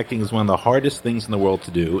 I think acting is one of the hardest things in the world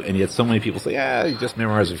to do, and yet so many people say, you just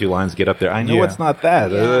memorize a few lines, get up there. I know it's not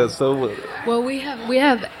that. Well, we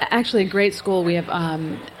have actually a great school. We have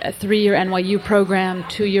a 3-year NYU program,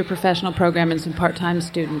 2-year professional program, and some part-time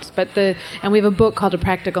students. And we have a book called A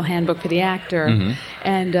Practical Handbook for the Actor.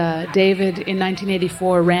 And David, in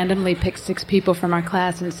 1984, randomly picked 6 people from our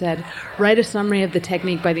class and said, write a summary of the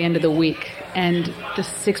technique by the end of the week. And the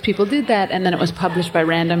 6 people did that, and then it was published by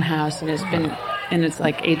Random House, and it's been in its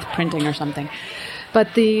like 8th printing or something.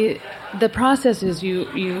 But the process is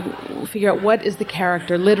you figure out what is the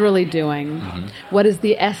character literally doing, what is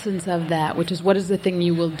the essence of that, which is what is the thing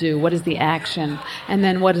you will do, what is the action, and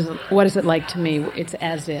then what is it like to me? It's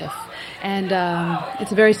as if. And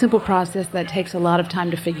it's a very simple process that takes a lot of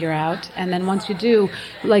time to figure out. And then once you do,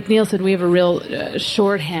 like Neil said, we have a real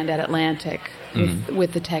shorthand at Atlantic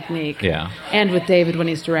with the technique. Yeah. And with David when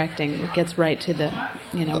he's directing, it gets right to the,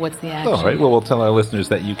 what's the action. All right. Well, we'll tell our listeners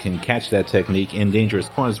that you can catch that technique in Dangerous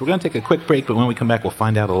Corners. We're going to take a quick break, but when we come back, we'll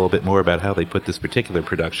find out a little bit more about how they put this particular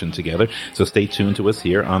production together. So stay tuned to us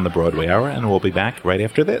here on the Broadway Hour, and we'll be back right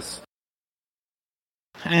after this.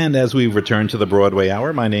 And as we return to the Broadway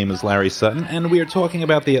Hour, my name is Larry Sutton, and we are talking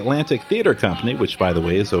about the Atlantic Theater Company, which, by the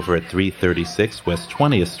way, is over at 336 West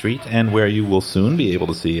 20th Street, and where you will soon be able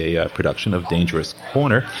to see a production of Dangerous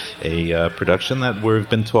Corner, a production that we've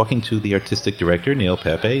been talking to the artistic director, Neil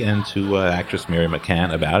Pepe, and to actress Mary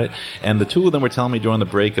McCann about it. And the two of them were telling me during the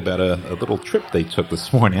break about a little trip they took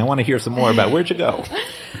this morning. I want to hear some more about where'd you go?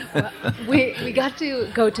 Well, we got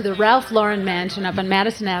to go to the Ralph Lauren Mansion up on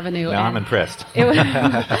Madison Avenue. Now I'm impressed.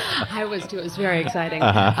 I was too. It was very exciting.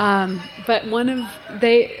 But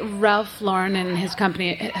Ralph Lauren and his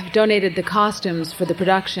company have donated the costumes for the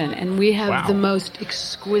production, and we have the most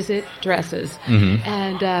exquisite dresses.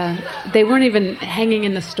 And they weren't even hanging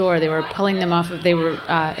in the store; they were pulling them off of. They were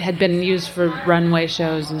had been used for runway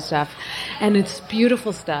shows and stuff, and it's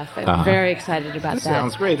beautiful stuff. I'm very excited about that.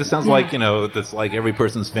 Sounds great. This sounds like that's like every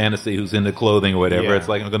person's fantasy who's into clothing or whatever. Yeah. It's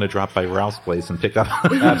like I'm going to drop by Ralph's place and pick up.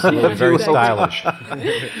 Absolutely, very stylish.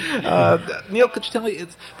 Neil, could you tell me,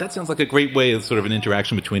 that sounds like a great way of sort of an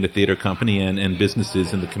interaction between a theater company and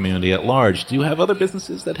businesses in the community at large. Do you have other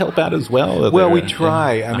businesses that help out as well? Well, we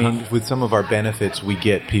try. I mean, with some of our benefits, we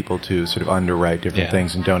get people to sort of underwrite different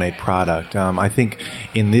things and donate product. I think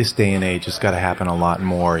in this day and age, it's got to happen a lot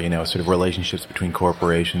more, sort of relationships between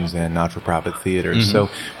corporations and not-for-profit theaters. So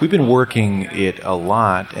we've been working it a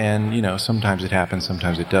lot, and, sometimes it happens,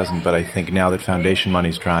 sometimes it doesn't. But I think now that foundation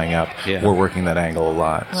money's drying up, we're working that angle a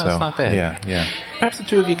lot. Well, that's not bad. Yeah. Perhaps the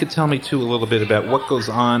two of you could tell me, too, a little bit about what goes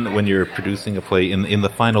on when you're producing a play in the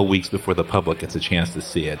final weeks before the public gets a chance to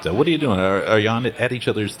see it. What are you doing? Are you on at each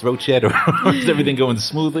other's throats yet, or is everything going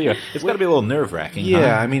smoothly? Or it's got to be a little nerve-wracking.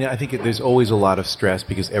 Yeah, I mean, I think there's always a lot of stress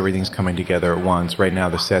because everything's coming together at once. Right now,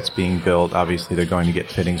 the set's being built. Obviously, they're going to get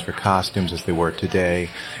fittings for costumes as they were today.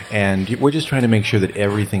 And we're just trying to make sure that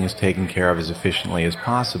everything is taken care of as efficiently as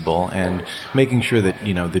possible and making sure that,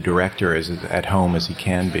 the director is at home as he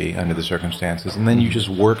can be under the circumstances. And then you just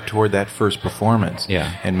work toward that first performance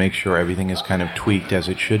and make sure everything is kind of tweaked as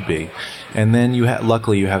it should be. And then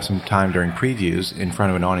luckily you have some time during previews in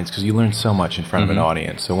front of an audience because you learn so much in front of an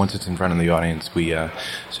audience. So once it's in front of the audience, we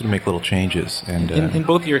sort of make little changes. And in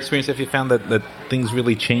both your experience, have you found that things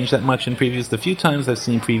really change that much in previews? The few times I've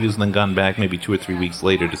seen previews and then gone back maybe 2 or 3 weeks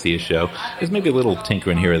later to see a show, there's maybe a little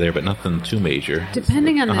tinkering here or there, but nothing too major.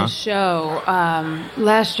 Depending on the show,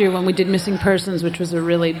 last year when we did Missing Persons, which was a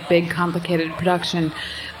really big, complicated production,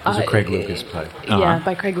 it was a Craig Lucas play. Yeah,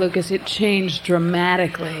 by Craig Lucas. It changed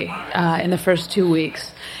dramatically in the first 2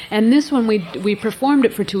 weeks. And this one, we performed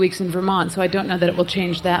it for 2 weeks in Vermont, so I don't know that it will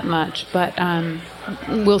change that much. But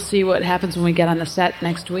we'll see what happens when we get on the set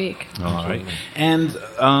next week. All right. And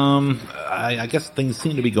I guess things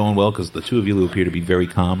seem to be going well because the two of you appear to be very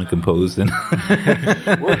calm and composed, and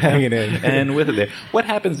we're hanging in. And with it there. What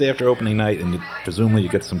happens after opening night? And presumably you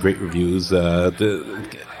get some great reviews.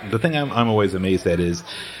 The thing I'm always amazed at is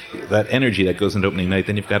that energy that goes into opening night.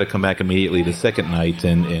 Then you've got to come back immediately the second night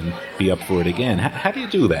and be up for it again. How do you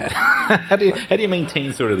do that? how do you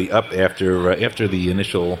maintain sort of the up after the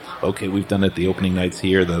initial? Okay, we've done it. The opening nights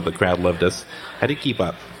here. The crowd loved us. How do you keep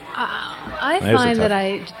up? I find that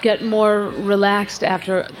I get more relaxed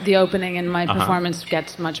after the opening, and my performance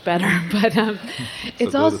gets much better. But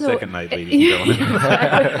it's also the second night, ladies and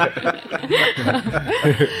gentlemen.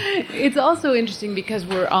 It's also interesting because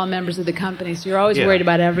we're all members of the company, so you're always worried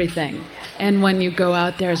about everything. And when you go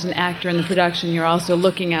out there as an actor in the production, you're also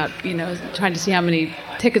looking out, trying to see how many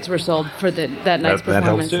tickets were sold for that night's performance. That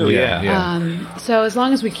helps too. Yeah. So as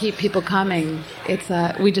long as we keep people coming,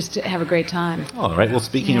 we just have a great time. All right. Well,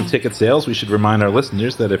 speaking of ticket sales, we should remind our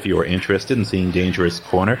listeners that if you are interested in seeing Dangerous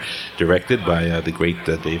Corner, directed by the great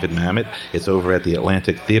David Mamet, it's over at the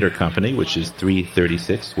Atlantic Theater Company, which is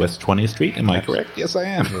 336 West 20th Street. Am I correct? Yes, I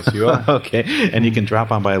am. Yes, you are. Okay. And you can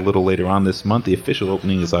drop on by a little later on this month. The official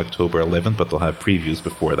opening is October 11th, but they'll have previews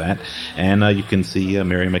before that. And you can see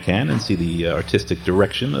Mary McCann and see the artistic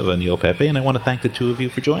direction of Neil Pepe. And I want to thank the two of you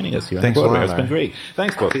for joining us here. Thanks on Broadway. a lot. It's been great.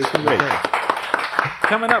 Thanks, both. It's been great.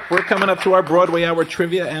 We're coming up to our Broadway Hour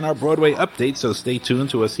trivia and our Broadway update, so stay tuned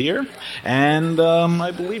to us here. And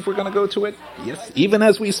I believe we're going to go to it, yes, even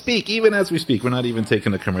as we speak. We're not even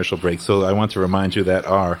taking a commercial break. So I want to remind you that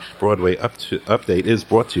our Broadway update is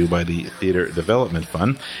brought to you by the Theater Development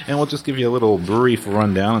Fund. And we'll just give you a little brief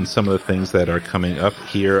rundown on some of the things that are coming up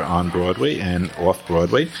here on Broadway and off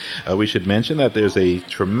Broadway. We should mention that there's a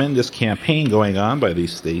tremendous campaign going on by the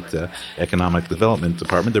State Economic Development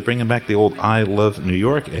Department. They're bringing back the old I Love New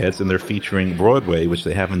York ads, and they're featuring Broadway, which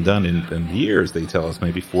they haven't done in years, they tell us,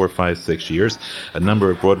 maybe 4, 5, 6 years. A number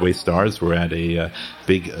of Broadway stars were at a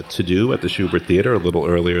big to-do at the Shubert Theater a little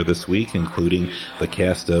earlier this week, including the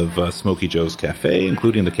cast of Smokey Joe's Cafe,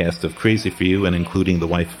 including the cast of Crazy for You, and including the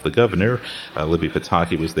wife of the governor. Libby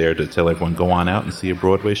Pataki was there to tell everyone, go on out and see a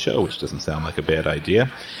Broadway show, which doesn't sound like a bad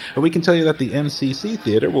idea. And we can tell you that the MCC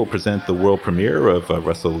Theater will present the world premiere of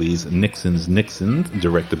Russell Lee's Nixon's Nixon,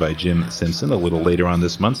 directed by Jim Simpson, a little later on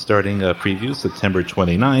this month, starting preview September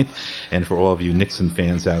 29th. And for all of you Nixon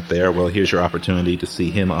fans out there, well, here's your opportunity to see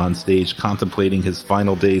him on stage contemplating his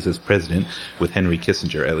final days as president with Henry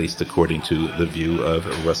Kissinger, at least according to the view of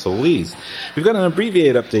Russell Lee's. We've got an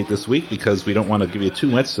abbreviated update this week because we don't want to give you too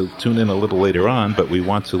much, so tune in a little later on, but we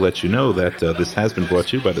want to let you know that this has been brought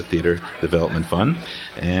to you by the Theater Development Fund,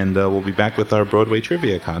 and we'll be back with our Broadway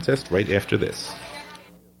Trivia Contest right after this.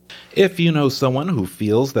 If you know someone who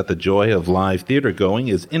feels that the joy of live theater going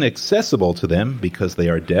is inaccessible to them because they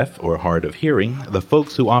are deaf or hard of hearing, the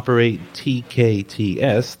folks who operate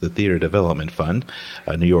TKTS, the Theater Development Fund,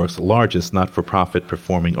 New York's largest not-for-profit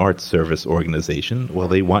performing arts service organization, well,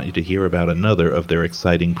 they want you to hear about another of their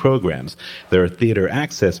exciting programs. Their Theater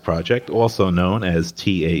Access Project, also known as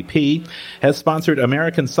TAP, has sponsored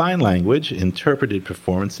American Sign Language interpreted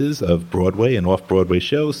performances of Broadway and off-Broadway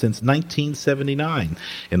shows since 1979.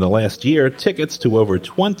 In the last year, tickets to over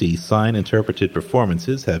 20 sign-interpreted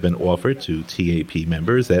performances have been offered to TAP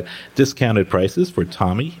members at discounted prices for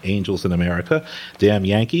Tommy, Angels in America, Damn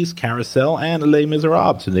Yankees, Carousel, and Les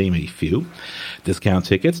Miserables, to name a few. Discount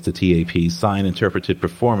tickets to TAP's sign-interpreted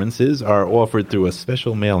performances are offered through a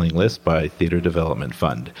special mailing list by Theater Development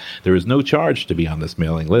Fund. There is no charge to be on this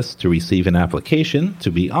mailing list. To receive an application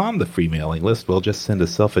to be on the free mailing list, we'll just send a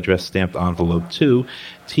self-addressed stamped envelope to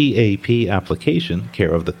TAP Application,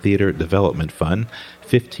 care of the Theater Development Fund,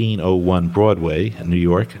 1501 Broadway, New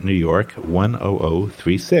York,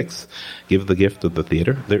 10036. Give the gift of the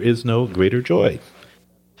theater. There is no greater joy.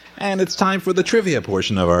 And it's time for the trivia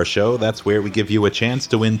portion of our show. That's where we give you a chance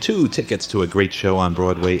to win 2 tickets to a great show on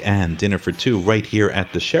Broadway and dinner for 2 right here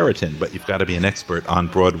at the Sheraton. But you've got to be an expert on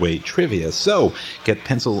Broadway trivia. So get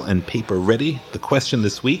pencil and paper ready. The question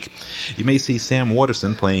this week: you may see Sam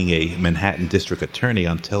Waterston playing a Manhattan district attorney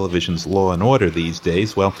on television's Law and Order these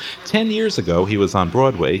days. Well, 10 years ago, he was on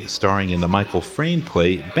Broadway starring in the Michael Frayn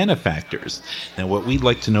play Benefactors. Now, what we'd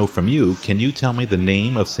like to know from you, can you tell me the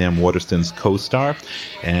name of Sam Waterston's co-star?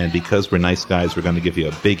 And And because we're nice guys, we're going to give you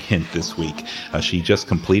a big hint this week. She just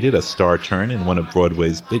completed a star turn in one of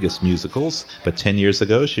Broadway's biggest musicals, but 10 years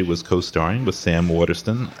ago she was co-starring with Sam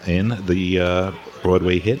Waterston in the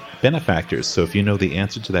Broadway hit Benefactors. So if you know the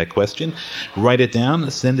answer to that question, write it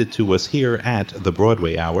down, send it to us here at the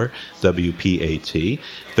Broadway Hour, WPAT,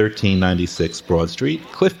 1396 Broad Street,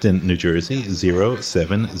 Clifton, New Jersey,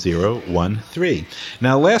 07013.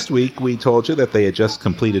 Now, last week we told you that they had just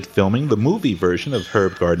completed filming the movie version of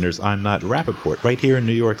Herb Gardner's I'm Not Rappaport right here in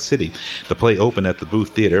New York City. The play opened at the Booth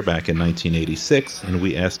Theater back in 1986, and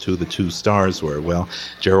we asked who the two stars were. Well,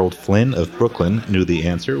 Gerald Flynn of Brooklyn knew the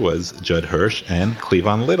answer was Judd Hirsch and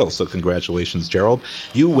Cleavon Little. So congratulations, Gerald.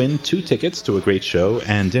 You win 2 tickets to a great show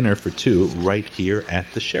and dinner for 2 right here at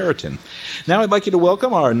the Sheraton. Now I'd like you to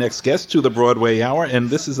welcome our next guest to the Broadway Hour, and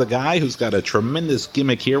this is a guy who's got a tremendous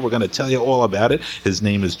gimmick here. We're going to tell you all about it. His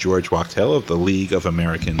name is George Wachtell of the League of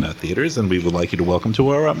American Theaters, and we would like you to welcome to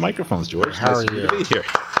our microphones, George. How are you? To be here.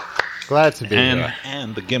 Glad to be here.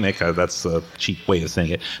 And the gimmick, that's a cheap way of saying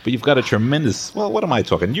it, but you've got a tremendous, well, what am I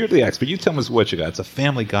talking? You're the expert. You tell us what you got. It's a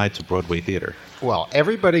family guide to Broadway theater. Well,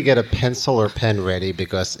 everybody get a pencil or pen ready,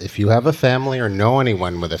 because if you have a family or know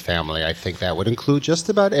anyone with a family, I think that would include just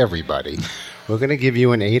about everybody. We're going to give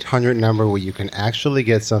you an 800 number where you can actually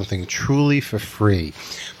get something truly for free.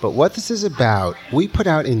 But what this is about, we put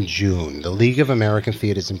out in June, the League of American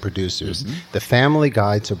Theaters and Producers, the Family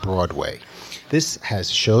Guide to Broadway. This has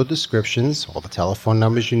show descriptions, all the telephone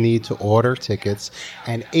numbers you need to order tickets,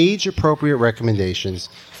 and age-appropriate recommendations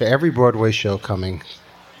for every Broadway show coming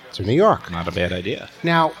to New York. Not a bad idea.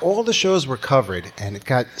 Now, all the shows were covered, and it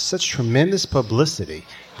got such tremendous publicity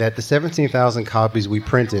that the 17,000 copies we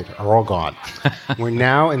printed are all gone. We're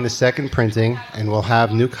now in the second printing, and we'll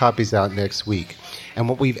have new copies out next week. And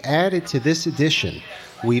what we've added to this edition,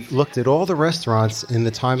 we've looked at all the restaurants in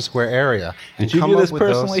the Times Square area and did you come do up this with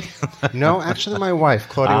personally? those. No, actually, my wife,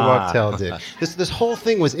 Claudia Wachtell, did. This whole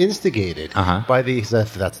thing was instigated by the,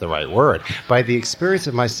 that's the right word, by the experience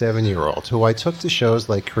of my 7-year-old, who I took to shows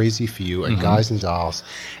like Crazy for You and Guys and Dolls,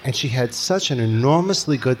 and she had such an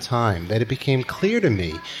enormously good time that it became clear to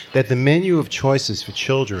me that the menu of choices for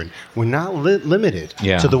children were not limited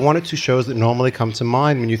to the 1 or 2 shows that normally come to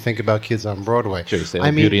mind when you think about kids on Broadway. Sure, say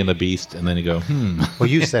like Beauty and the Beast, and then you go,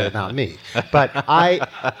 Well, you said it, not me. But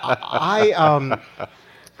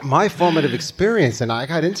my formative experience, and I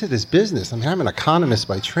got into this business. I mean, I'm an economist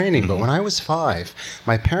by training, but when I was 5,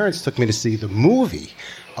 my parents took me to see the movie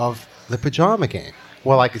of The Pajama Game.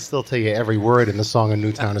 Well, I could still tell you every word in the song "A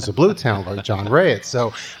New Town is a Blue Town" by John Reyes.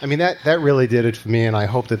 So, I mean, that really did it for me, and I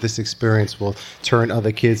hope that this experience will turn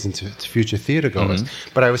other kids into future theater goers.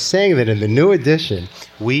 But I was saying that in the new edition,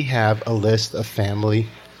 we have a list of family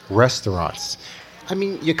restaurants. I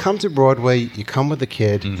mean, you come to Broadway, you come with a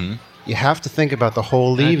kid, you have to think about the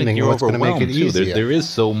whole evening and what's going to make it easier. There is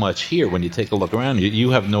so much here when you take a look around. You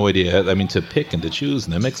have no idea. I mean, to pick and to choose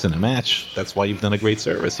and to mix and to match. That's why you've done a great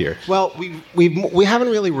service here. Well, we haven't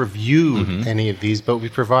really reviewed any of these, but we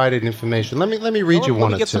provided information. Let me read you one or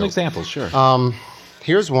two. Let me get some examples, sure.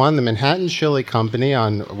 Here's one, the Manhattan Chili Company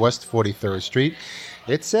on West 43rd Street.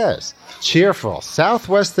 It says, cheerful,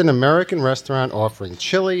 Southwestern American restaurant offering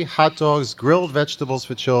chili, hot dogs, grilled vegetables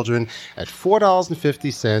for children at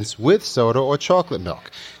 $4.50 with soda or chocolate milk.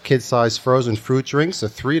 Kid-sized frozen fruit drinks are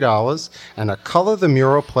 $3 and a color the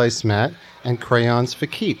mural placemat and crayons for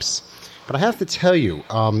keeps. But I have to tell you,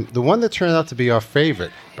 the one that turned out to be our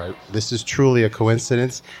favorite, but this is truly a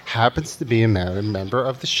coincidence, happens to be a member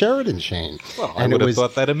of the Sheraton chain. Well, I would have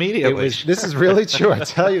thought that immediately. This is really true. I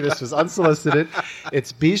tell you, this was unsolicited.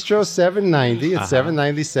 It's Bistro 790 at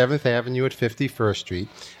 797th Avenue at 51st Street.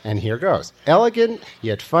 And here goes. Elegant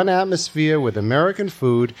yet fun atmosphere with American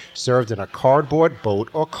food served in a cardboard boat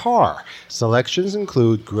or car. Selections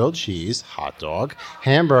include grilled cheese, hot dog,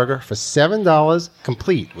 hamburger for $7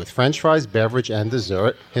 complete with French fries, beverage, and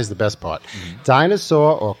dessert. Here's the best part.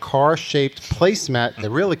 Dinosaur or car-shaped placemat. They're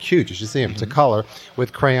really cute. You should see them to color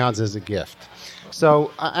with crayons as a gift.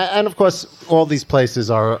 So, and of course, all these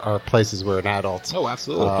places are places where an adult. Oh,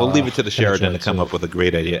 absolutely. We'll leave it to the Sheraton to come up with a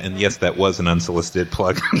great idea. And yes, that was an unsolicited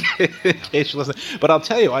plug. In case you listen. But I'll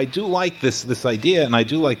tell you, I do like this idea, and I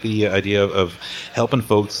do like the idea of helping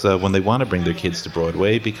folks when they want to bring their kids to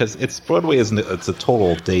Broadway, because Broadway it's a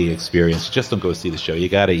total day experience. You just don't go see the show. You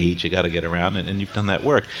got to eat, you got to get around, and you've done that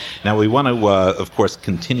work. Now, we want to, of course,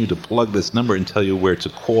 continue to plug this number and tell you where to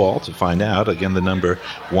call to find out. Again, the number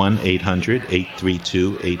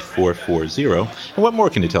 1-800-832-8440. And what more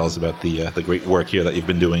can you tell us about the great work here that you've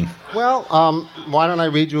been doing? Well, why don't I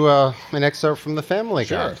read you an excerpt from the Family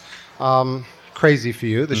Guide? Crazy for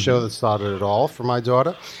You, the show that started it all for my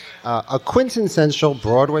daughter. A quintessential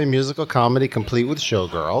Broadway musical comedy complete with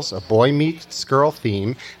showgirls, a boy meets girl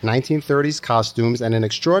theme, 1930s costumes, and an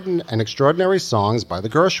extraordinary songs by the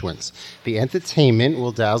Gershwins. The entertainment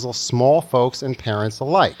will dazzle small folks and parents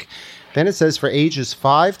alike. Then it says for ages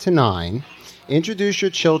 5 to 9, introduce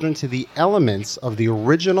your children to the elements of the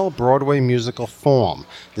original Broadway musical form.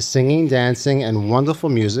 The singing, dancing, and wonderful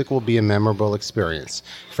music will be a memorable experience.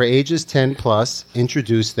 For ages 10 plus,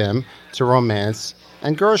 introduce them to romance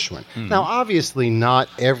and Gershwin. Now, obviously, not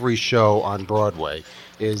every show on Broadway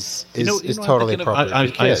is totally appropriate for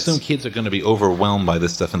kids. I assume kids are going to be overwhelmed by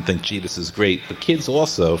this stuff and think, gee, this is great. But kids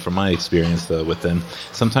also, from my experience with them,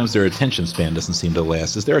 sometimes their attention span doesn't seem to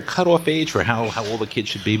last. Is there a cutoff age for how old a kid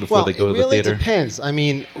should be before they go to the theater? It really depends. I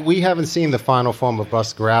mean, we haven't seen the final form of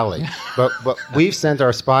Busk Rally, but we've sent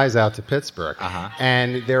our spies out to Pittsburgh.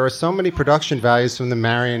 And there are so many production values from the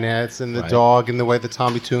marionettes and the dog and the way the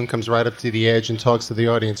Tommy Tune comes right up to the edge and talks to the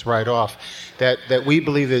audience right off, that we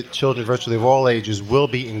believe that children virtually of all ages will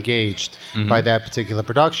be engaged by that particular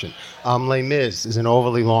production. Les Mis is an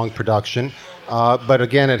overly long production, but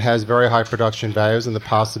again, it has very high production values and the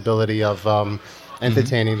possibility of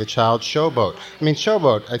entertaining the child. Showboat. I mean,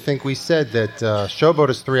 Showboat, I think we said that Showboat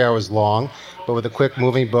is 3 hours long, but with a quick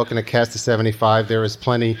moving book and a cast of 75, there is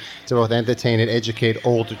plenty to both entertain and educate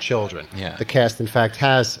older children. Yeah. The cast, in fact,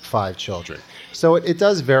 has 5 children. So it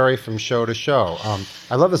does vary from show to show.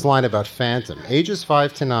 I love this line about Phantom. Ages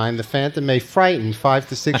 5 to 9, the Phantom may frighten 5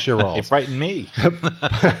 to 6-year-olds. It frightened me.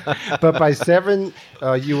 But by 7,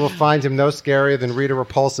 you will find him no scarier than Rita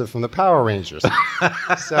Repulsa from the Power Rangers.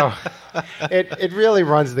 So it really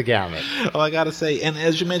runs the gamut. Well, I got to say, and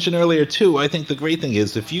as you mentioned earlier, too, I think the great thing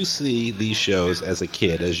is if you see these shows as a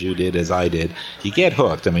kid, as you did, as I did, you get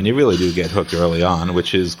hooked. I mean, you really do get hooked early on,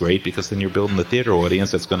 which is great because then you're building the theater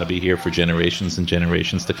audience that's going to be here for generations and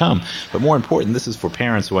generations to come. But more important, this is for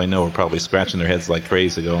parents who I know are probably scratching their heads like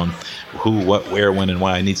crazy going, who, what, where, when, and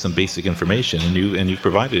why. I need some basic information, and you've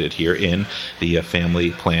provided it here in the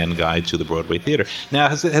Family Plan Guide to the Broadway Theater. Now,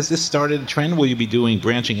 has this started a trend? Will you be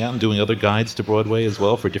branching out and doing other guides to Broadway as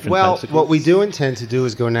well for different types of groups? What we do intend to do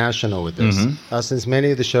is go national with this. Since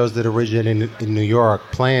many of the shows that originate in New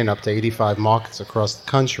York play in up to 85 markets across the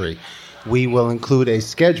country, we will include a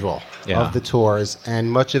schedule of the tours,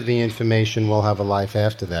 and much of the information will have a life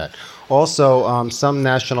after that. Also, some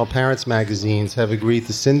national parents magazines have agreed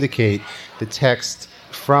to syndicate the text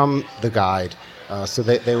from the guide, so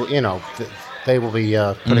they will be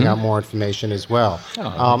putting out more information as well.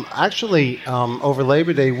 Actually, over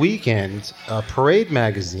Labor Day weekend, Parade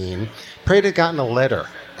magazine, Parade had gotten a letter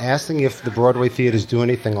asking if the Broadway theaters do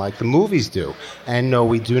anything like the movies do. And no,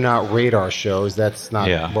 we do not rate our shows. That's not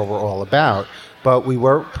what we're all about. But we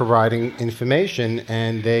were providing information,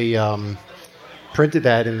 and they printed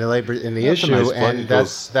that in the issue, nice and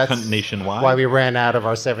that's nationwide. Why we ran out of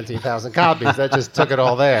our 17,000 copies. That just took it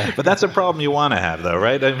all there. But that's a problem you want to have, though,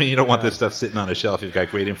 right? I mean, you don't want this stuff sitting on a shelf. You've got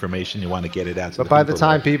great information. You want to get it out to But by the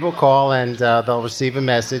time people call and they'll receive a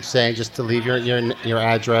message saying just to leave your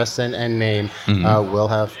address and name, we'll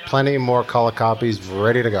have plenty more color copies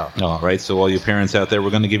ready to go. All right. So all you parents out there, we're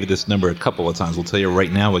going to give you this number a couple of times. We'll tell you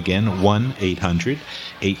right now again,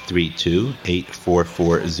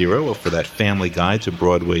 1-800-832-8440 for that family guide to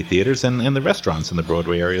Broadway theaters and the restaurants in the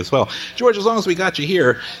Broadway area as well. George, as long as we got you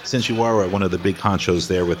here, since you are one of the big honchos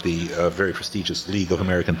there with the very prestigious League of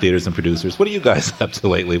American Theaters and Producers, what are you guys up to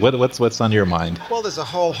lately? What's on your mind? Well, there's a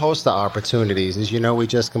whole host of opportunities. As you know, we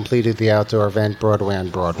just completed the outdoor event Broadway on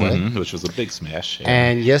Broadway, which was a big smash. Yeah.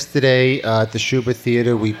 And yesterday at the Shubert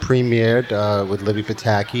Theater, we premiered with Libby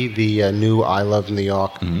Pataki the new I Love New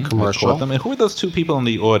York commercial. And who are those two people in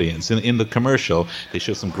the audience? In the commercial, they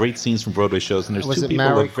show some great scenes from Broadway shows, and there's was two it people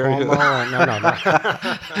Mary look very good. No.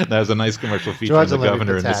 That was a nice commercial featuring the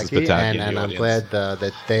governor and Mrs. Pataki. And I'm glad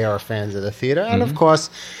that they are fans of the theater. And of course,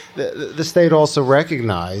 the state also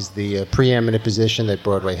recognized the preeminent position that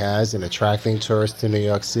Broadway has in attracting tourists to New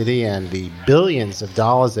York City and the billions of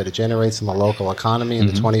dollars that it generates in the local economy and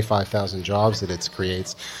the 25,000 jobs that it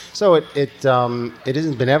creates. So it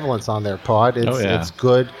isn't benevolence on their part. It's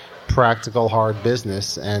good, practical, hard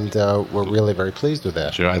business, and we're really very pleased with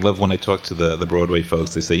that. Sure. I love when I talk to the Broadway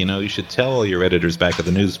folks. They say, you should tell your editors back at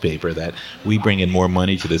the newspaper that we bring in more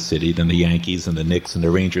money to the city than the Yankees and the Knicks and the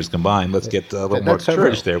Rangers combined. Let's get a little more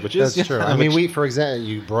coverage there. Which is true. I mean, for example,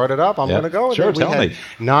 you brought it up. I'm going to go with it. We had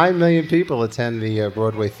 9 million people attend the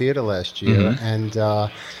Broadway Theater last year, and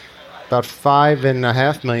about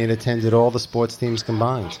 5.5 million attended all the sports teams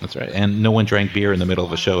combined. That's right. And no one drank beer in the middle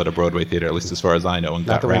of a show at a Broadway theater, at least as far as I know, and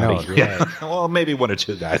Not got that we know rowdy. of, Yeah. right. Well, maybe one or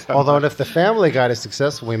two guys. Although if the Family Guide is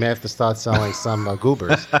successful, we may have to start selling some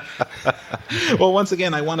goobers. Well, once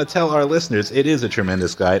again, I want to tell our listeners it is a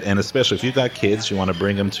tremendous guide, and especially if you've got kids, you want to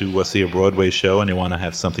bring them to see a Broadway show and you want to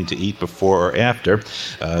have something to eat before or after,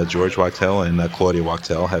 George Wachtel and Claudia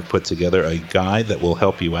Wachtel have put together a guide that will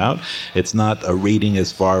help you out. It's not a rating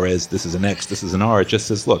as far as this is an X, this is an R. It just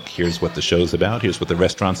says, look, here's what the show's about, here's what the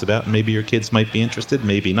restaurant's about, and maybe your kids might be interested,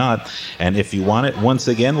 maybe not. And if you want it, once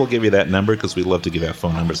again, we'll give you that number because we love to give out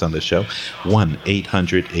phone numbers on this show,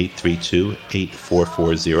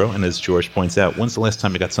 1-800-832-8440. And as George points out, when's the last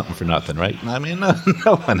time you got something for nothing, right? I mean,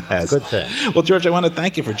 no one has. Good thing. Well, George, I want to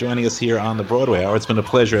thank you for joining us here on the Broadway Hour. It's been a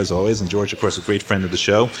pleasure as always. And George, of course, a great friend of the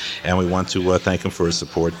show. And we want to thank him for his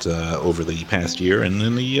support over the past year and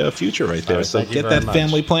in the future right there. Right, so get that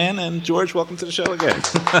family plan. And George, welcome to the show again.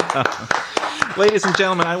 Ladies and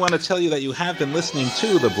gentlemen, I want to tell you that you have been listening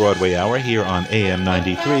to the Broadway Hour here on AM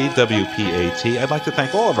 93 WPAT. I'd like to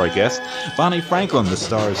thank all of our guests. Bonnie Franklin, the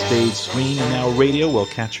star of stage, screen, and now radio, will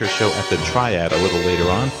catch her show at the Triad a little later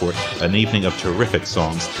on for an evening of terrific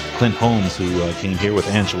songs. Clint Holmes, who came here with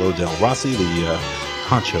Angelo Del Rossi, the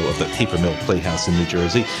honcho of the Paper Mill Playhouse in New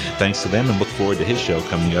Jersey. Thanks to them, and look forward to his show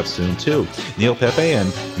coming up soon, too. Neil Pepe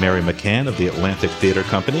and Mary McCann of the Atlantic Theater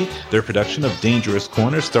Company. Their production of Dangerous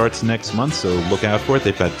Corner starts next month, so look out for it.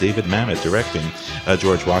 They've got David Mamet directing.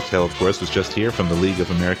 George Wachtel, of course, was just here from the League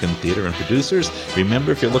of American Theater and Producers.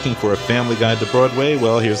 Remember, if you're looking for a family guide to Broadway,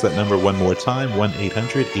 well, here's that number one more time,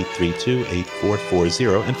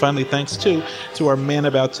 1-800-832-8440. And finally, thanks, too, to our man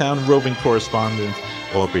about town roving correspondent,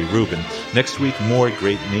 Aubrey Rubin. Next week, more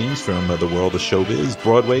great names from the world of showbiz,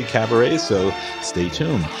 Broadway, cabaret, so stay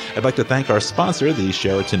tuned. I'd like to thank our sponsor, the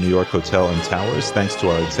Sheraton New York Hotel and Towers. Thanks to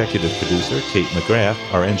our executive producer, Kate McGrath,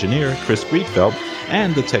 our engineer, Chris Breedfeld,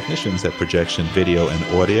 and the technicians at Projection Video and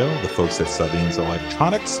Audio, the folks at Sabine's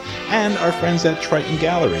Electronics, and our friends at Triton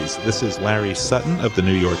Galleries. This is Larry Sutton of the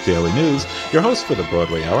New York Daily News, your host for the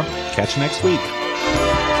Broadway Hour. Catch you next week.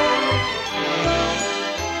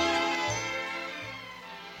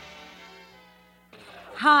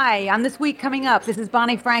 Hi, on This Week Coming Up, this is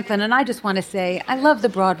Bonnie Franklin, and I just want to say I love the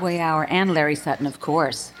Broadway Hour and Larry Sutton, of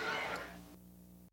course.